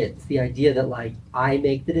my kids, the idea that like I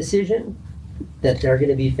make the decision that they're going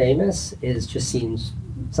to be famous just seems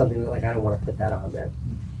something that like I don't want to put that on them.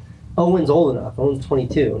 Owen's old enough. Owen's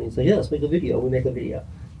 22, and he's like, yeah, let's make a video. We make a video.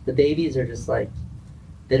 The babies are just like,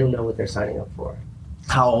 they don't know what they're signing up for.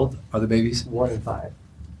 How old are the babies? 1 and 5.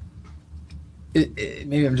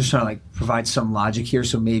 Maybe I'm just trying to like provide some logic here,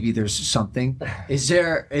 so maybe there's something. Is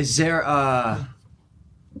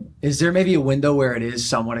there maybe a window where it is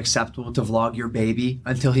somewhat acceptable to vlog your baby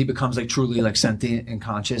until he becomes like truly like sentient and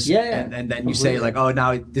conscious? Yeah. And then you say like, oh,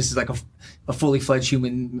 now this is like a fully fledged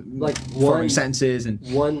human, like forming sentences. And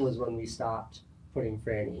 1 was when we stopped putting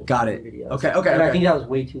Franny. Got it. Videos. Okay. And I think that was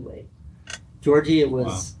way too late. Georgie, it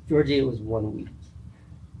was 1 week.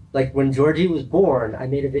 Like when Georgie was born, I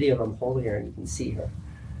made a video of him holding her and you can see her.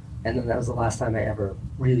 And then that was the last time I ever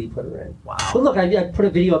really put her in. Wow. But look, I put a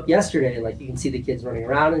video up yesterday, like you can see the kids running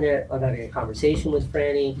around in it. I'm having a conversation with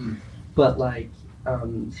Franny, but like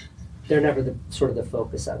they're never the sort of the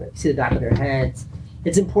focus of it. You see the back of their heads.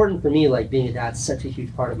 It's important for me, like being a dad's such a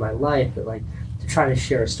huge part of my life, that like to try to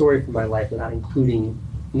share a story from my life without including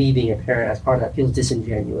me being a parent as part of that feels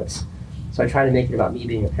disingenuous. So I try to make it about me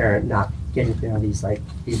being a parent, not getting to know these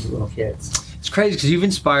little kids. It's crazy because you've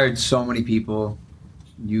inspired so many people.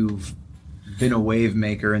 You've been a wave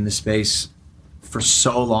maker in the space for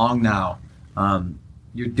so long now.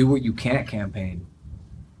 Your Do What You Can't campaign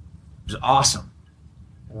was awesome.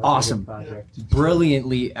 Awesome.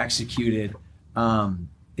 Brilliantly executed.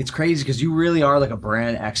 It's crazy because you really are like a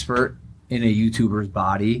brand expert in a YouTuber's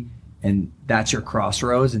body, and that's your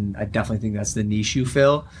crossroads, and I definitely think that's the niche you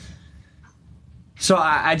fill. So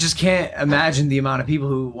I just can't imagine the amount of people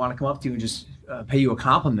who want to come up to you and just pay you a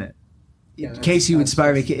compliment. Casey, you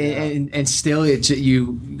inspire me, and still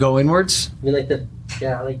you go inwards. I mean,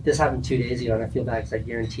 like this happened 2 days ago, and I feel bad because I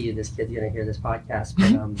guarantee you this kid's gonna hear this podcast.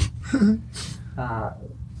 But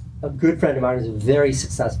a good friend of mine who's a very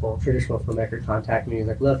successful traditional filmmaker contacted me. He's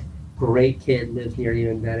like, "Look, great kid, lives near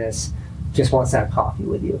you in Venice, just wants to have coffee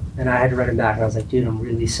with you." And I had to write him back, and I was like, "Dude, I'm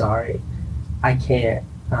really sorry, I can't."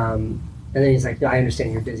 And then he's like, "No, I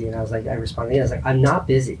understand you're busy." And I was like, I responded, I was like, "I'm not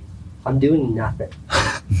busy. I'm doing nothing.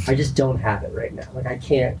 I just don't have it right now. Like, I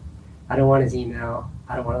can't. I don't want his email.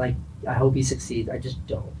 I don't want to, like, I hope he succeeds. I just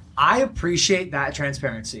don't." I appreciate that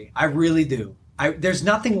transparency. I really do. There's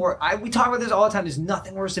nothing worse. We talk about this all the time. There's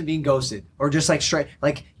nothing worse than being ghosted or just like straight.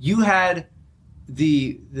 Like, you had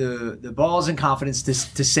the balls and confidence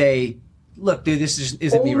to say, "Look, dude, this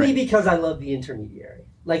isn't me right." Only because I love the intermediary.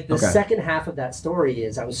 Like, the second half of that story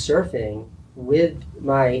is I was surfing with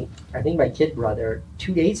I think my kid brother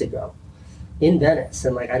 2 days ago in Venice,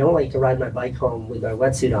 and like I don't like to ride my bike home with my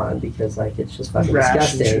wetsuit on because like it's just fucking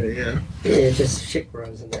disgusting. It just shit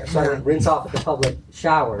grows in there. So I like rinse off at the public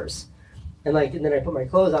showers, and then I put my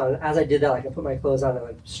clothes on. And as I did that, like I put my clothes on and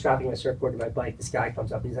like strapping my surfboard to my bike, this guy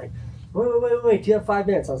comes up and he's like, wait, do you have 5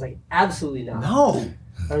 minutes? I was like, absolutely not. No.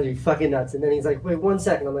 I was fucking nuts. And then he's like, wait 1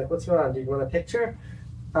 second. I'm like, what's going on, dude? You want a picture?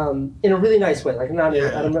 In a really nice way, like I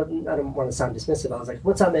don't want to sound dismissive. I was like,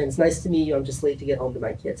 "What's up, man? It's nice to meet you. I'm just late to get home to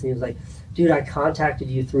my kids." And he was like, "Dude, I contacted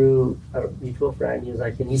you through a mutual friend." He was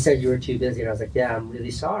like, and he said you were too busy. And I was like, "Yeah, I'm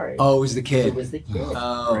really sorry." Oh, it was the kid. It was the kid.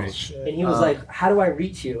 Oh, and he was like, "How do I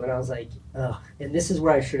reach you?" And I was like, "Ugh." And this is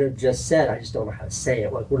where I should have just said, I just don't know how to say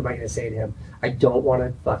it. Like, what am I going to say to him? I don't want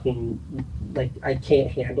to fucking, like, I can't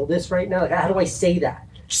handle this right now. Like, how do I say that?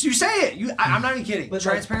 You say it. I'm not even kidding. But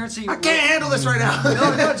transparency. I can't handle this right now.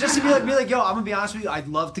 no, just to be like, yo, I'm gonna be honest with you. I'd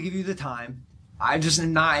love to give you the time. I just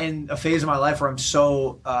am not in a phase of my life where I'm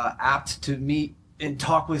so apt to meet and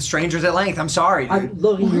talk with strangers at length. I'm sorry, dude.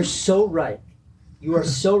 Logan, you're so right. You are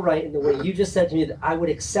so right in the way you just said to me that I would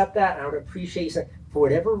accept that and I would appreciate you saying, for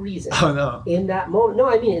whatever reason. Oh, no. In that moment. No,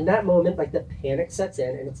 I mean, in that moment, like the panic sets in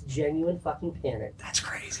and it's genuine fucking panic. That's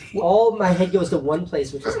crazy. All my head goes to one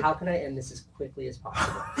place, which is how can I end this as quickly as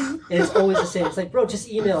possible? And it's always the same. It's like, bro, just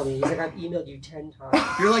email me. He's like, I've emailed you 10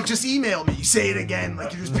 times. You're like, just email me. You say it again.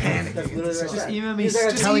 Like, you're just panicking. Just email me.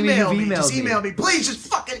 Just email me. Just email me. Please, just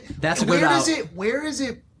fucking. That's a good out. Where is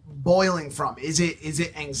it boiling from? Is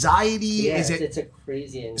it anxiety? Yeah, it's a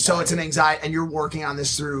crazy anxiety. So it's an anxiety, and you're working on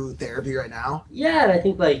this through therapy right now? Yeah, and I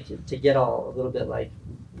think like to get all a little bit like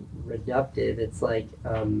reductive, it's like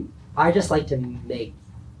I just like to make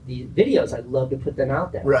the videos. I love to put them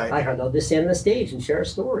out there. Right. Like I love to stand on a stage and share a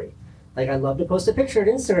story. Like I love to post a picture on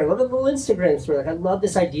Instagram. I love a little Instagram story. Like I love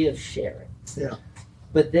this idea of sharing. Yeah.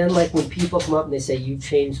 But then like when people come up and they say, "You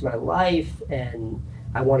changed my life and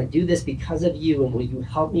I want to do this because of you, and will you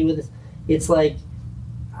help me with this?" It's like,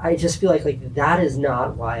 I just feel like that is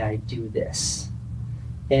not why I do this.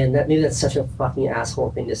 And that maybe that's such a fucking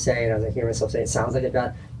asshole thing to say, and as I hear myself say, it sounds like a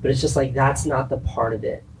bad, but it's just like, that's not the part of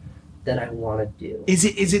it that I want to do. Is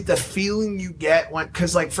it the feeling you get when,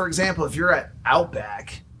 because like, for example, if you're at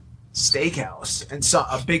Outback Steakhouse and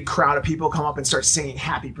a big crowd of people come up and start singing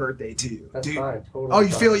happy birthday to you. That's fine, totally. Oh, you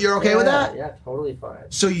feel you're okay with that? Yeah, totally fine.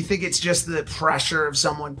 So you think it's just the pressure of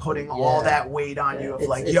someone putting all that weight on you of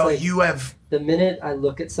like, yo, like, you have... The minute I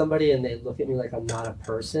look at somebody and they look at me like I'm not a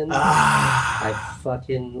person, I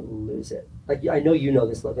fucking lose it. Like, I know you know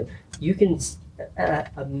this, Logan. You can,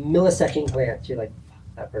 at a millisecond glance, you're like,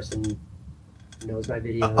 fuck, that person knows my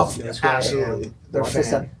videos, knows who absolutely. I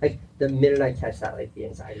am. Like the minute I catch that, like the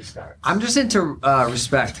anxiety starts. I'm just into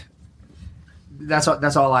respect. That's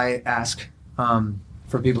all I ask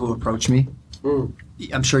for people who approach me.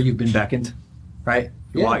 I'm sure you've been beckoned, right?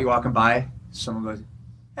 You're walking by, someone goes,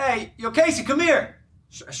 "Hey, yo, Casey, come here."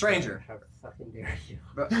 A stranger. How fucking dare you?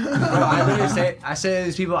 Bro, I literally say to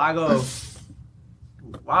these people, I go,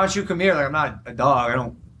 "Why don't you come here?" Like, I'm not a dog. I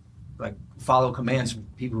don't like follow commands from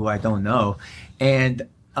people who I don't know. And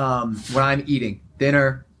when I'm eating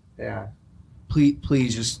dinner,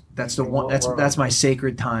 please just that's the one that's my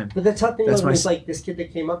sacred time. But the tough thing was like this kid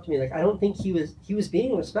that came up to me, like I don't think he was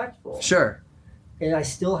being respectful. Sure. And I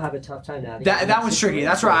still have a tough time navigating that one's tricky.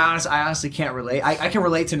 That's where I honestly can't relate. I can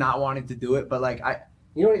relate to not wanting to do it, but like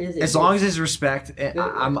You know what it is? As long as there's respect,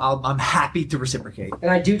 I'm happy to reciprocate.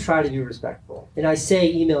 And I do try to be respectful. And I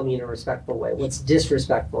say email me in a respectful way. What's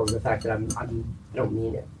disrespectful is the fact that I don't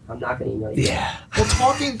mean it. I'm not going to email you. Yeah. Well,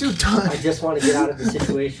 talking to I just want to get out of the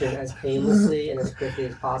situation as painlessly and as quickly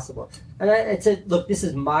as possible. And I said, look, this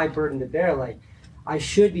is my burden to bear. Like, I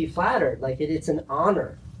should be flattered. Like, it's an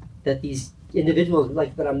honor that these individuals,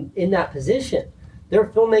 like, that I'm in that position. There are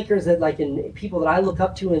filmmakers that, like, and people that I look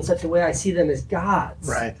up to in such a way, I see them as gods.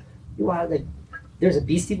 Right. Like, there's a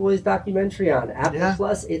Beastie Boys documentary on Apple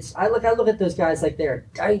Plus. I look at those guys like they're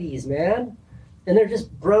deities, man, and they're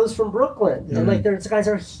just bros from Brooklyn, and like those guys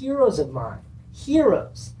are heroes of mine,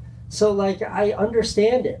 heroes. So like I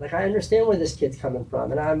understand it. Like I understand where this kid's coming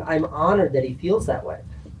from, and I'm honored that he feels that way.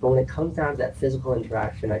 But when it comes down to that physical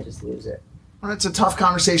interaction, I just lose it. Well, it's a tough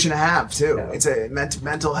conversation to have too. Yeah. It's a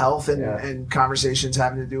mental health and conversations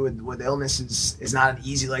having to do with illness is not an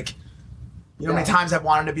easy, like, you know how many times I've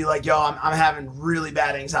wanted to be like, yo, I'm having really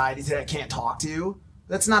bad anxiety today, I can't talk to you.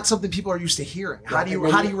 That's not something people are used to hearing. How do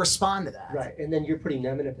you respond to that? Right, and then you're putting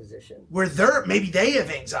them in a position where maybe they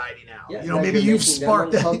have anxiety now. Yeah, you know, maybe you've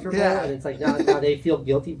sparked that. Yeah. And it's like now they feel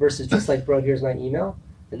guilty versus just like, bro, here's my email,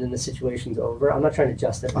 and then the situation's over. I'm not trying to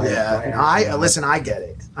justify it. Yeah, listen, I get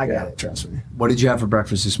it. I get it. Trust me. What did you have for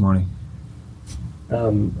breakfast this morning?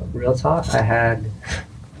 Real talk. I had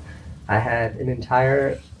an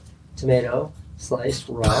entire tomato sliced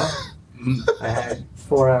raw. I had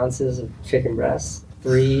 4 ounces of chicken breasts,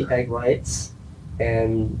 3 egg whites,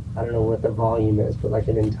 and I don't know what the volume is, but like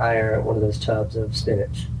an entire one of those tubs of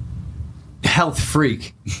spinach. Health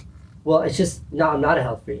freak. Well, it's just I'm not a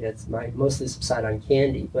health freak. It's mostly subside on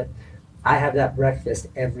candy, but I have that breakfast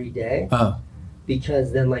every day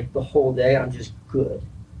because then like the whole day I'm just good.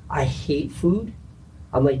 I hate food.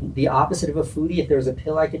 I'm like the opposite of a foodie. If there was a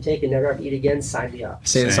pill I could take and never have to eat again, sign me up. I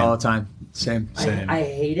say this all the time. Same. I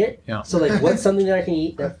hate it. Yeah. So like, what's something that I can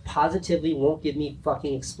eat that positively won't give me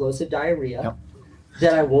fucking explosive diarrhea,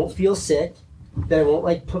 that I won't feel sick, that won't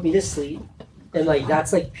like put me to sleep, and like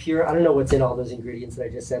that's like pure. I don't know what's in all those ingredients that I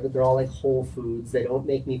just said, but they're all like whole foods. They don't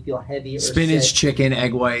make me feel heavy or spinach, sick. chicken,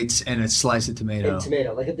 egg whites, and a slice of tomato. And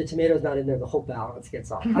tomato. Like if the tomato's not in there, the whole balance gets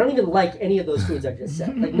off. I don't even like any of those foods I just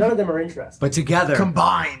said. Like none of them are interesting. But together,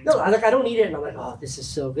 combined. No, I don't eat it, and I'm like, oh, this is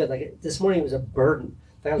so good. Like this morning was a burden.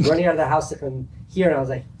 Like I was running out of the house to come here, and I was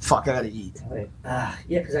like, fuck, I gotta eat. Like, yeah,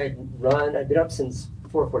 because I'd been up since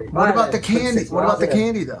 4:45. What about the candy? What about the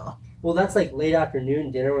candy though? Well, that's like late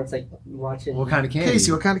afternoon dinner when it's like watching. What kind of candy?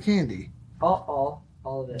 Casey, what kind of candy? All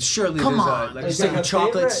of it. Surely Come there's on. like like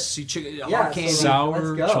chocolates, hard candy,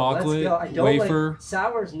 sour, chocolate, I don't wafer. Like,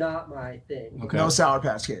 sour's not my thing. Okay. No Sour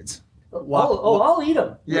Patch Kids. I'll eat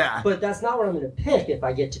them. Yeah. But that's not what I'm going to pick if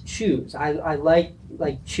I get to choose. I like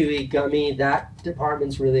chewy, gummy. That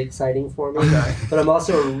department's really exciting for me. But I'm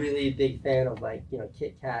also a really big fan of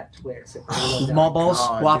Kit Kat, Twix. Small balls,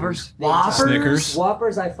 Whoppers, Snickers.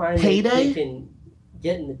 Whoppers, I find Payday? they can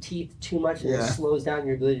get in the teeth too much and it slows down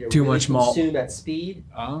your ability to Too really much malt. consume at speed.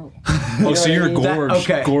 Oh. know So what I you're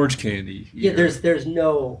mean? gorge candy. Yeah, there's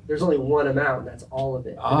only one amount, and that's all of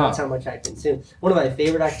it. And that's how much I consume. One of my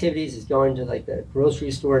favorite activities is going to like the grocery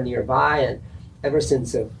store nearby, and ever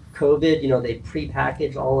since COVID, they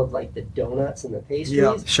pre-package all of like the donuts and the pastries.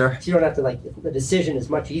 Yeah, sure. So you don't have to the decision is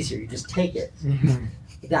much easier. You just take it.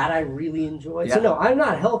 That I really enjoy. Yeah. So no, I'm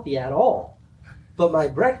not healthy at all. But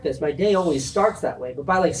my day always starts that way. But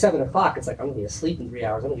by like 7 o'clock, it's like I'm gonna be asleep in 3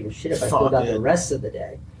 hours. I don't give a shit if I feel that the rest of the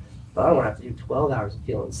day. But I don't want to have to do 12 hours of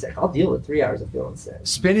feeling sick. I'll deal with 3 hours of feeling sick.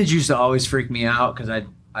 Spinach used to always freak me out because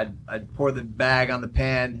I'd pour the bag on the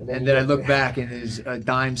pan and then I'd look back and there's a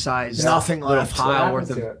dime-sized nothing little left. pile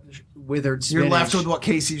worth of withered spinach. You're left with what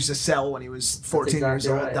Casey used to sell when he was 14 years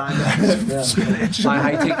old. Right. Dime bags of spinach.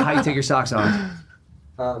 How you take your socks off?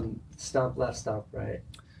 Stomp left, stomp right.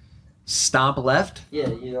 Stomp left? Yeah,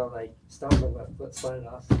 like stomp the left foot, slide it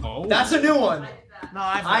off. Oh, that's a new one. No,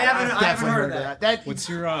 I haven't heard that. What's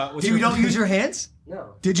your? You don't use your hands?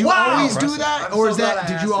 No. Did you always do Impressive. that, or is that?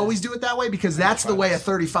 Did you always do it that way? Because that's the way a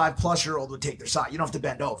 35-plus-year-old would take their sock. You don't have to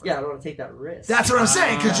bend over. Yeah, I don't want to take that risk. That's what I'm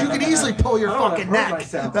saying. Because you can easily pull your fucking neck.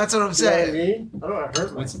 Myself. That's what I'm saying. You know what I mean? I don't want to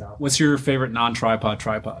hurt myself. What's your favorite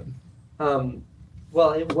non-tripod?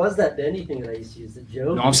 Well, it was that bendy thing that I used to use, the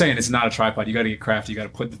Joe. No, I'm saying it's not a tripod. You got to get crafty. You got to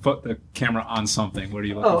put the camera on something. What are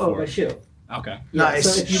you looking for? Oh, my shoe. Okay. Yeah,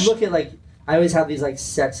 Nice. So if you look at I always have these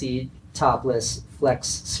sexy, topless, flex,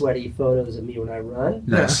 sweaty photos of me when I run.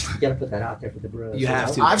 Nice. You got to put that out there for the bros. You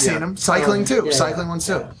have to. I've seen them. Cycling too. Yeah, Cycling ones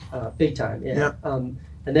too. Big time. Yeah.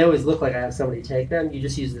 And they always look like I have somebody take them. You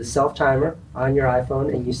just use the self-timer on your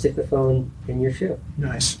iPhone, and you stick the phone in your shoe.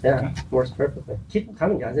 Nice. Yeah, works perfectly. Keep them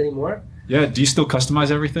coming, guys. Any more? Yeah, do you still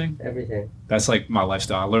customize everything? Everything. That's like my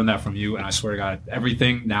lifestyle. I learned that from you, and I swear to God,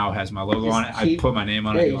 everying now has my logo on it. I put my name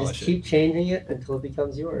on it. You just keep changing it until it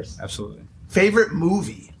becomes yours. Absolutely. Favorite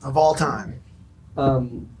movie of all time?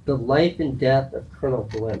 The Life and Death of Colonel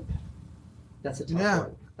Blimp. That's a tough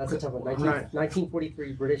one. That's a tough one.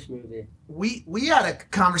 1943 British movie. We had a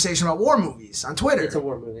conversation about war movies on Twitter. It's a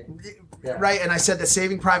war movie. Yeah. Right, and I said that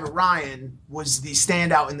Saving Private Ryan was the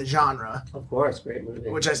standout in the genre. Of course, great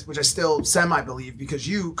movie. Which I still semi-believe, because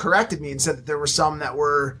you corrected me and said that there were some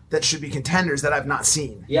that should be contenders that I've not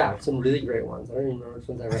seen. Yeah, some really great ones. I don't even remember which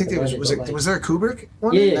ones I recommended. I think was there a Kubrick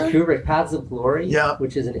one? Yeah, Kubrick, Paths of Glory, yeah,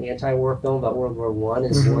 which is an anti-war film about World War I,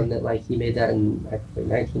 is one that he made that in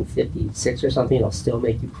 1956 or something. It'll still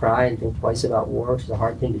make you cry and think twice about war, which is a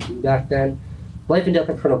hard thing to do back then. Life and Death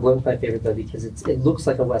of Colonel Blimp is my favorite, though, because it looks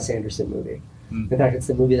like a Wes Anderson movie. In fact, it's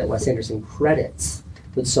the movie that Wes Anderson credits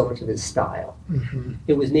with so much of his style.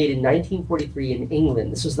 It was made in 1943 in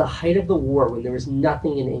England. This was the height of the war, when there was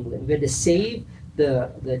nothing in England. You had to save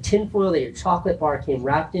the tinfoil that your chocolate bar came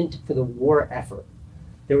wrapped in for the war effort.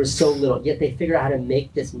 There was so little, yet they figured out how to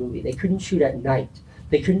make this movie. They couldn't shoot at night.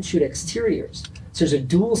 They couldn't shoot exteriors. So there's a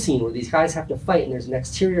duel scene where these guys have to fight, and there's an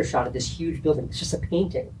exterior shot of this huge building. It's just a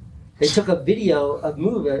painting. They took a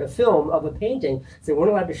film of a painting, so they weren't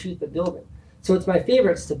allowed to shoot the building. So it's my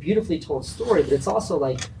favorite. It's a beautifully told story, but it's also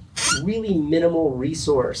really minimal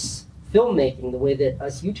resource filmmaking, the way that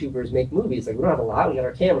us YouTubers make movies. We don't have a lot, we got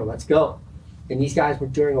our camera, let's go. And these guys were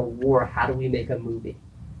during a war, how do we make a movie?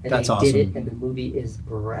 And That's they awesome. did it, and the movie is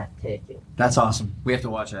breathtaking. That's awesome. We have to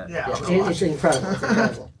watch that. Yeah, it's incredible. It's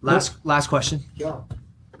incredible. Last question. Yeah.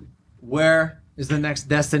 Where is the next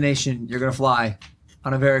destination you're going to fly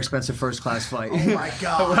on a very expensive first-class flight? Oh, my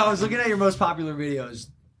God. When I was looking at your most popular videos,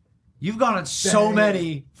 you've gone on so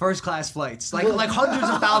many first-class flights, like hundreds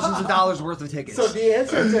of thousands of dollars worth of tickets. So the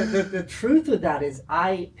answer to the truth with that is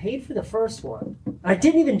I paid for the first one. I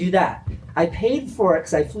didn't even do that. I paid for it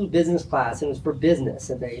because I flew business class, and it was for business,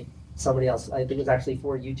 and somebody else, I think it was actually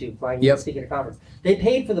for YouTube, flying to speak at a conference. They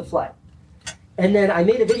paid for the flight. And then I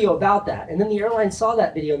made a video about that, and then the airline saw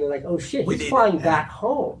that video, and they're like, oh shit, he's flying back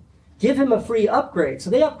home. Give him a free upgrade. So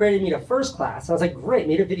they upgraded me to first class. I was like, great,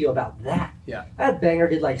 made a video about that. Yeah. That banger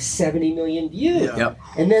did 70 million views. Yeah. Yep.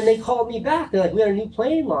 And then they called me back. They're like, we got a new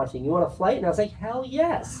plane launching. You want a flight? And I was like, hell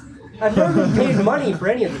yes. I've never been paid money for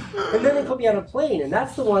any of it. And then they put me on a plane. And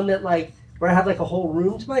that's the one that where I had a whole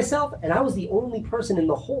room to myself. And I was the only person in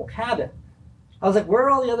the whole cabin. I was like, where are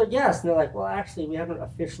all the other guests? And they're like, well, actually, we haven't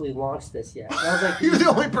officially launched this yet. And I was like, you're the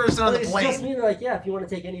only person on the plane. It's just me. And they're like, yeah, if you want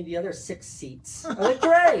to take any of the other 6 seats. I was like,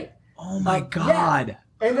 great. Oh my God.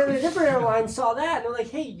 Yeah. And then a different airline saw that, and they're like,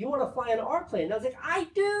 hey, you want to fly on our plane? And I was like, I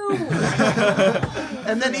do.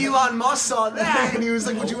 And then Elon Musk saw that, and he was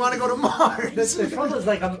like, would you want to go to Mars? The trouble is,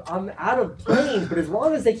 I'm out of planes, but as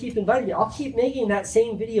long as they keep inviting me, I'll keep making that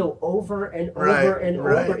same video over and over and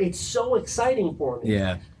over. It's so exciting for me.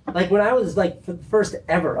 Yeah. When I was, for the first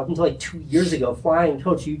ever, up until 2 years ago, flying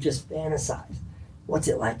coach, you just fantasize. What's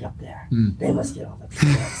it like up there? They must get all the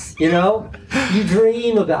peanuts. You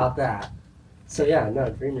dream about that. So yeah, no,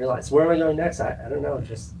 dream realize. Where am I going next? I don't know.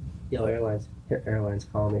 Just airlines. Airlines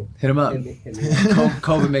call me. Hit them up. Hit me.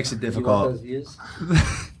 COVID makes it You difficult. want those views?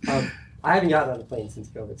 I haven't gotten on a plane since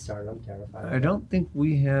COVID started. I'm terrified. I don't think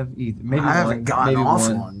we have either. Maybe I haven't gotten off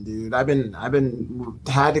one. one, dude. I've been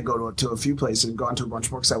had to go to a few places and gone to a bunch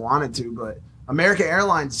more because I wanted to. But American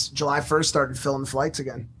Airlines July 1st started filling flights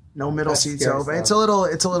again. No middle seats open. It's a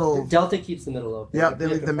little. Delta keeps the middle open. Yep, they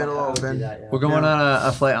leave the middle open. We're going on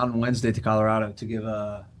a flight on Wednesday to Colorado to give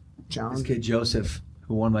this kid Joseph,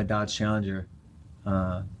 who won my Dodge Challenger.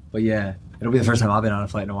 But yeah, it'll be the first time I've been on a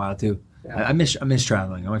flight in a while too. Yeah. I miss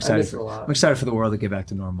traveling. I'm excited for the world to get back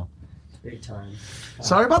to normal. Big time.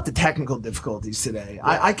 Sorry about the technical difficulties today.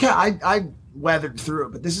 Yeah. I weathered through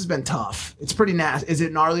it, but this has been tough. It's pretty nasty. Is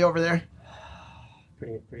it gnarly over there?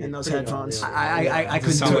 In those headphones, I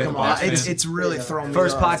couldn't do it. It's really thrown me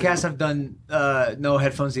First off. podcast I've done no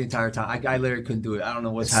headphones the entire time. I literally couldn't do it. I don't know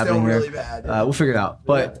what's happening still really here. bad. We'll figure it out.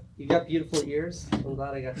 But you got beautiful ears. I'm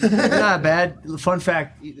glad I got. Not bad. Fun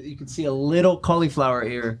fact: you can see a little cauliflower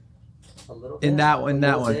ear in that one.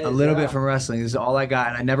 A little bit from wrestling. This is all I got,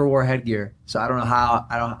 and I never wore headgear, so I don't know how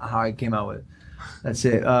I came out with it. That's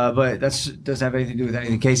it. But that doesn't have anything to do with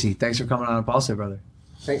anything. Casey, thanks for coming on Impulsive, brother.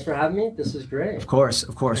 Thanks for having me. This was great. Of course.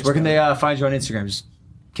 Thanks, Where can they find you on Instagram? Just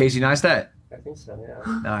Casey Neistat? I think so, yeah.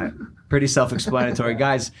 All right. Pretty self-explanatory.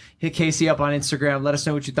 Guys, hit Casey up on Instagram. Let us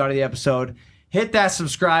know what you thought of the episode. Hit that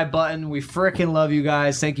subscribe button. We frickin' love you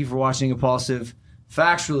guys. Thank you for watching Impulsive.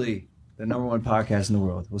 Factually, the #1 podcast in the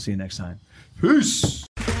world. We'll see you next time. Peace.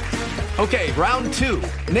 Okay, round 2.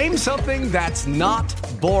 Name something that's not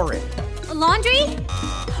boring. A laundry?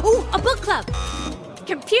 Ooh, a book club.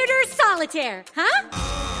 Computer solitaire, huh?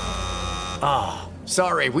 Ah,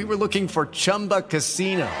 sorry, we were looking for Chumba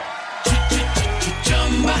Casino.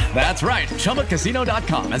 That's right,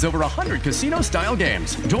 ChumbaCasino.com has over 100 casino-style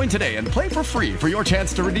games. Join today and play for free for your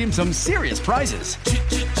chance to redeem some serious prizes.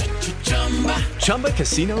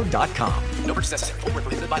 ChumbaCasino.com. No purchase necessary. Void where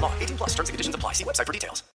prohibited by law. 18+ terms and conditions apply. See website for details.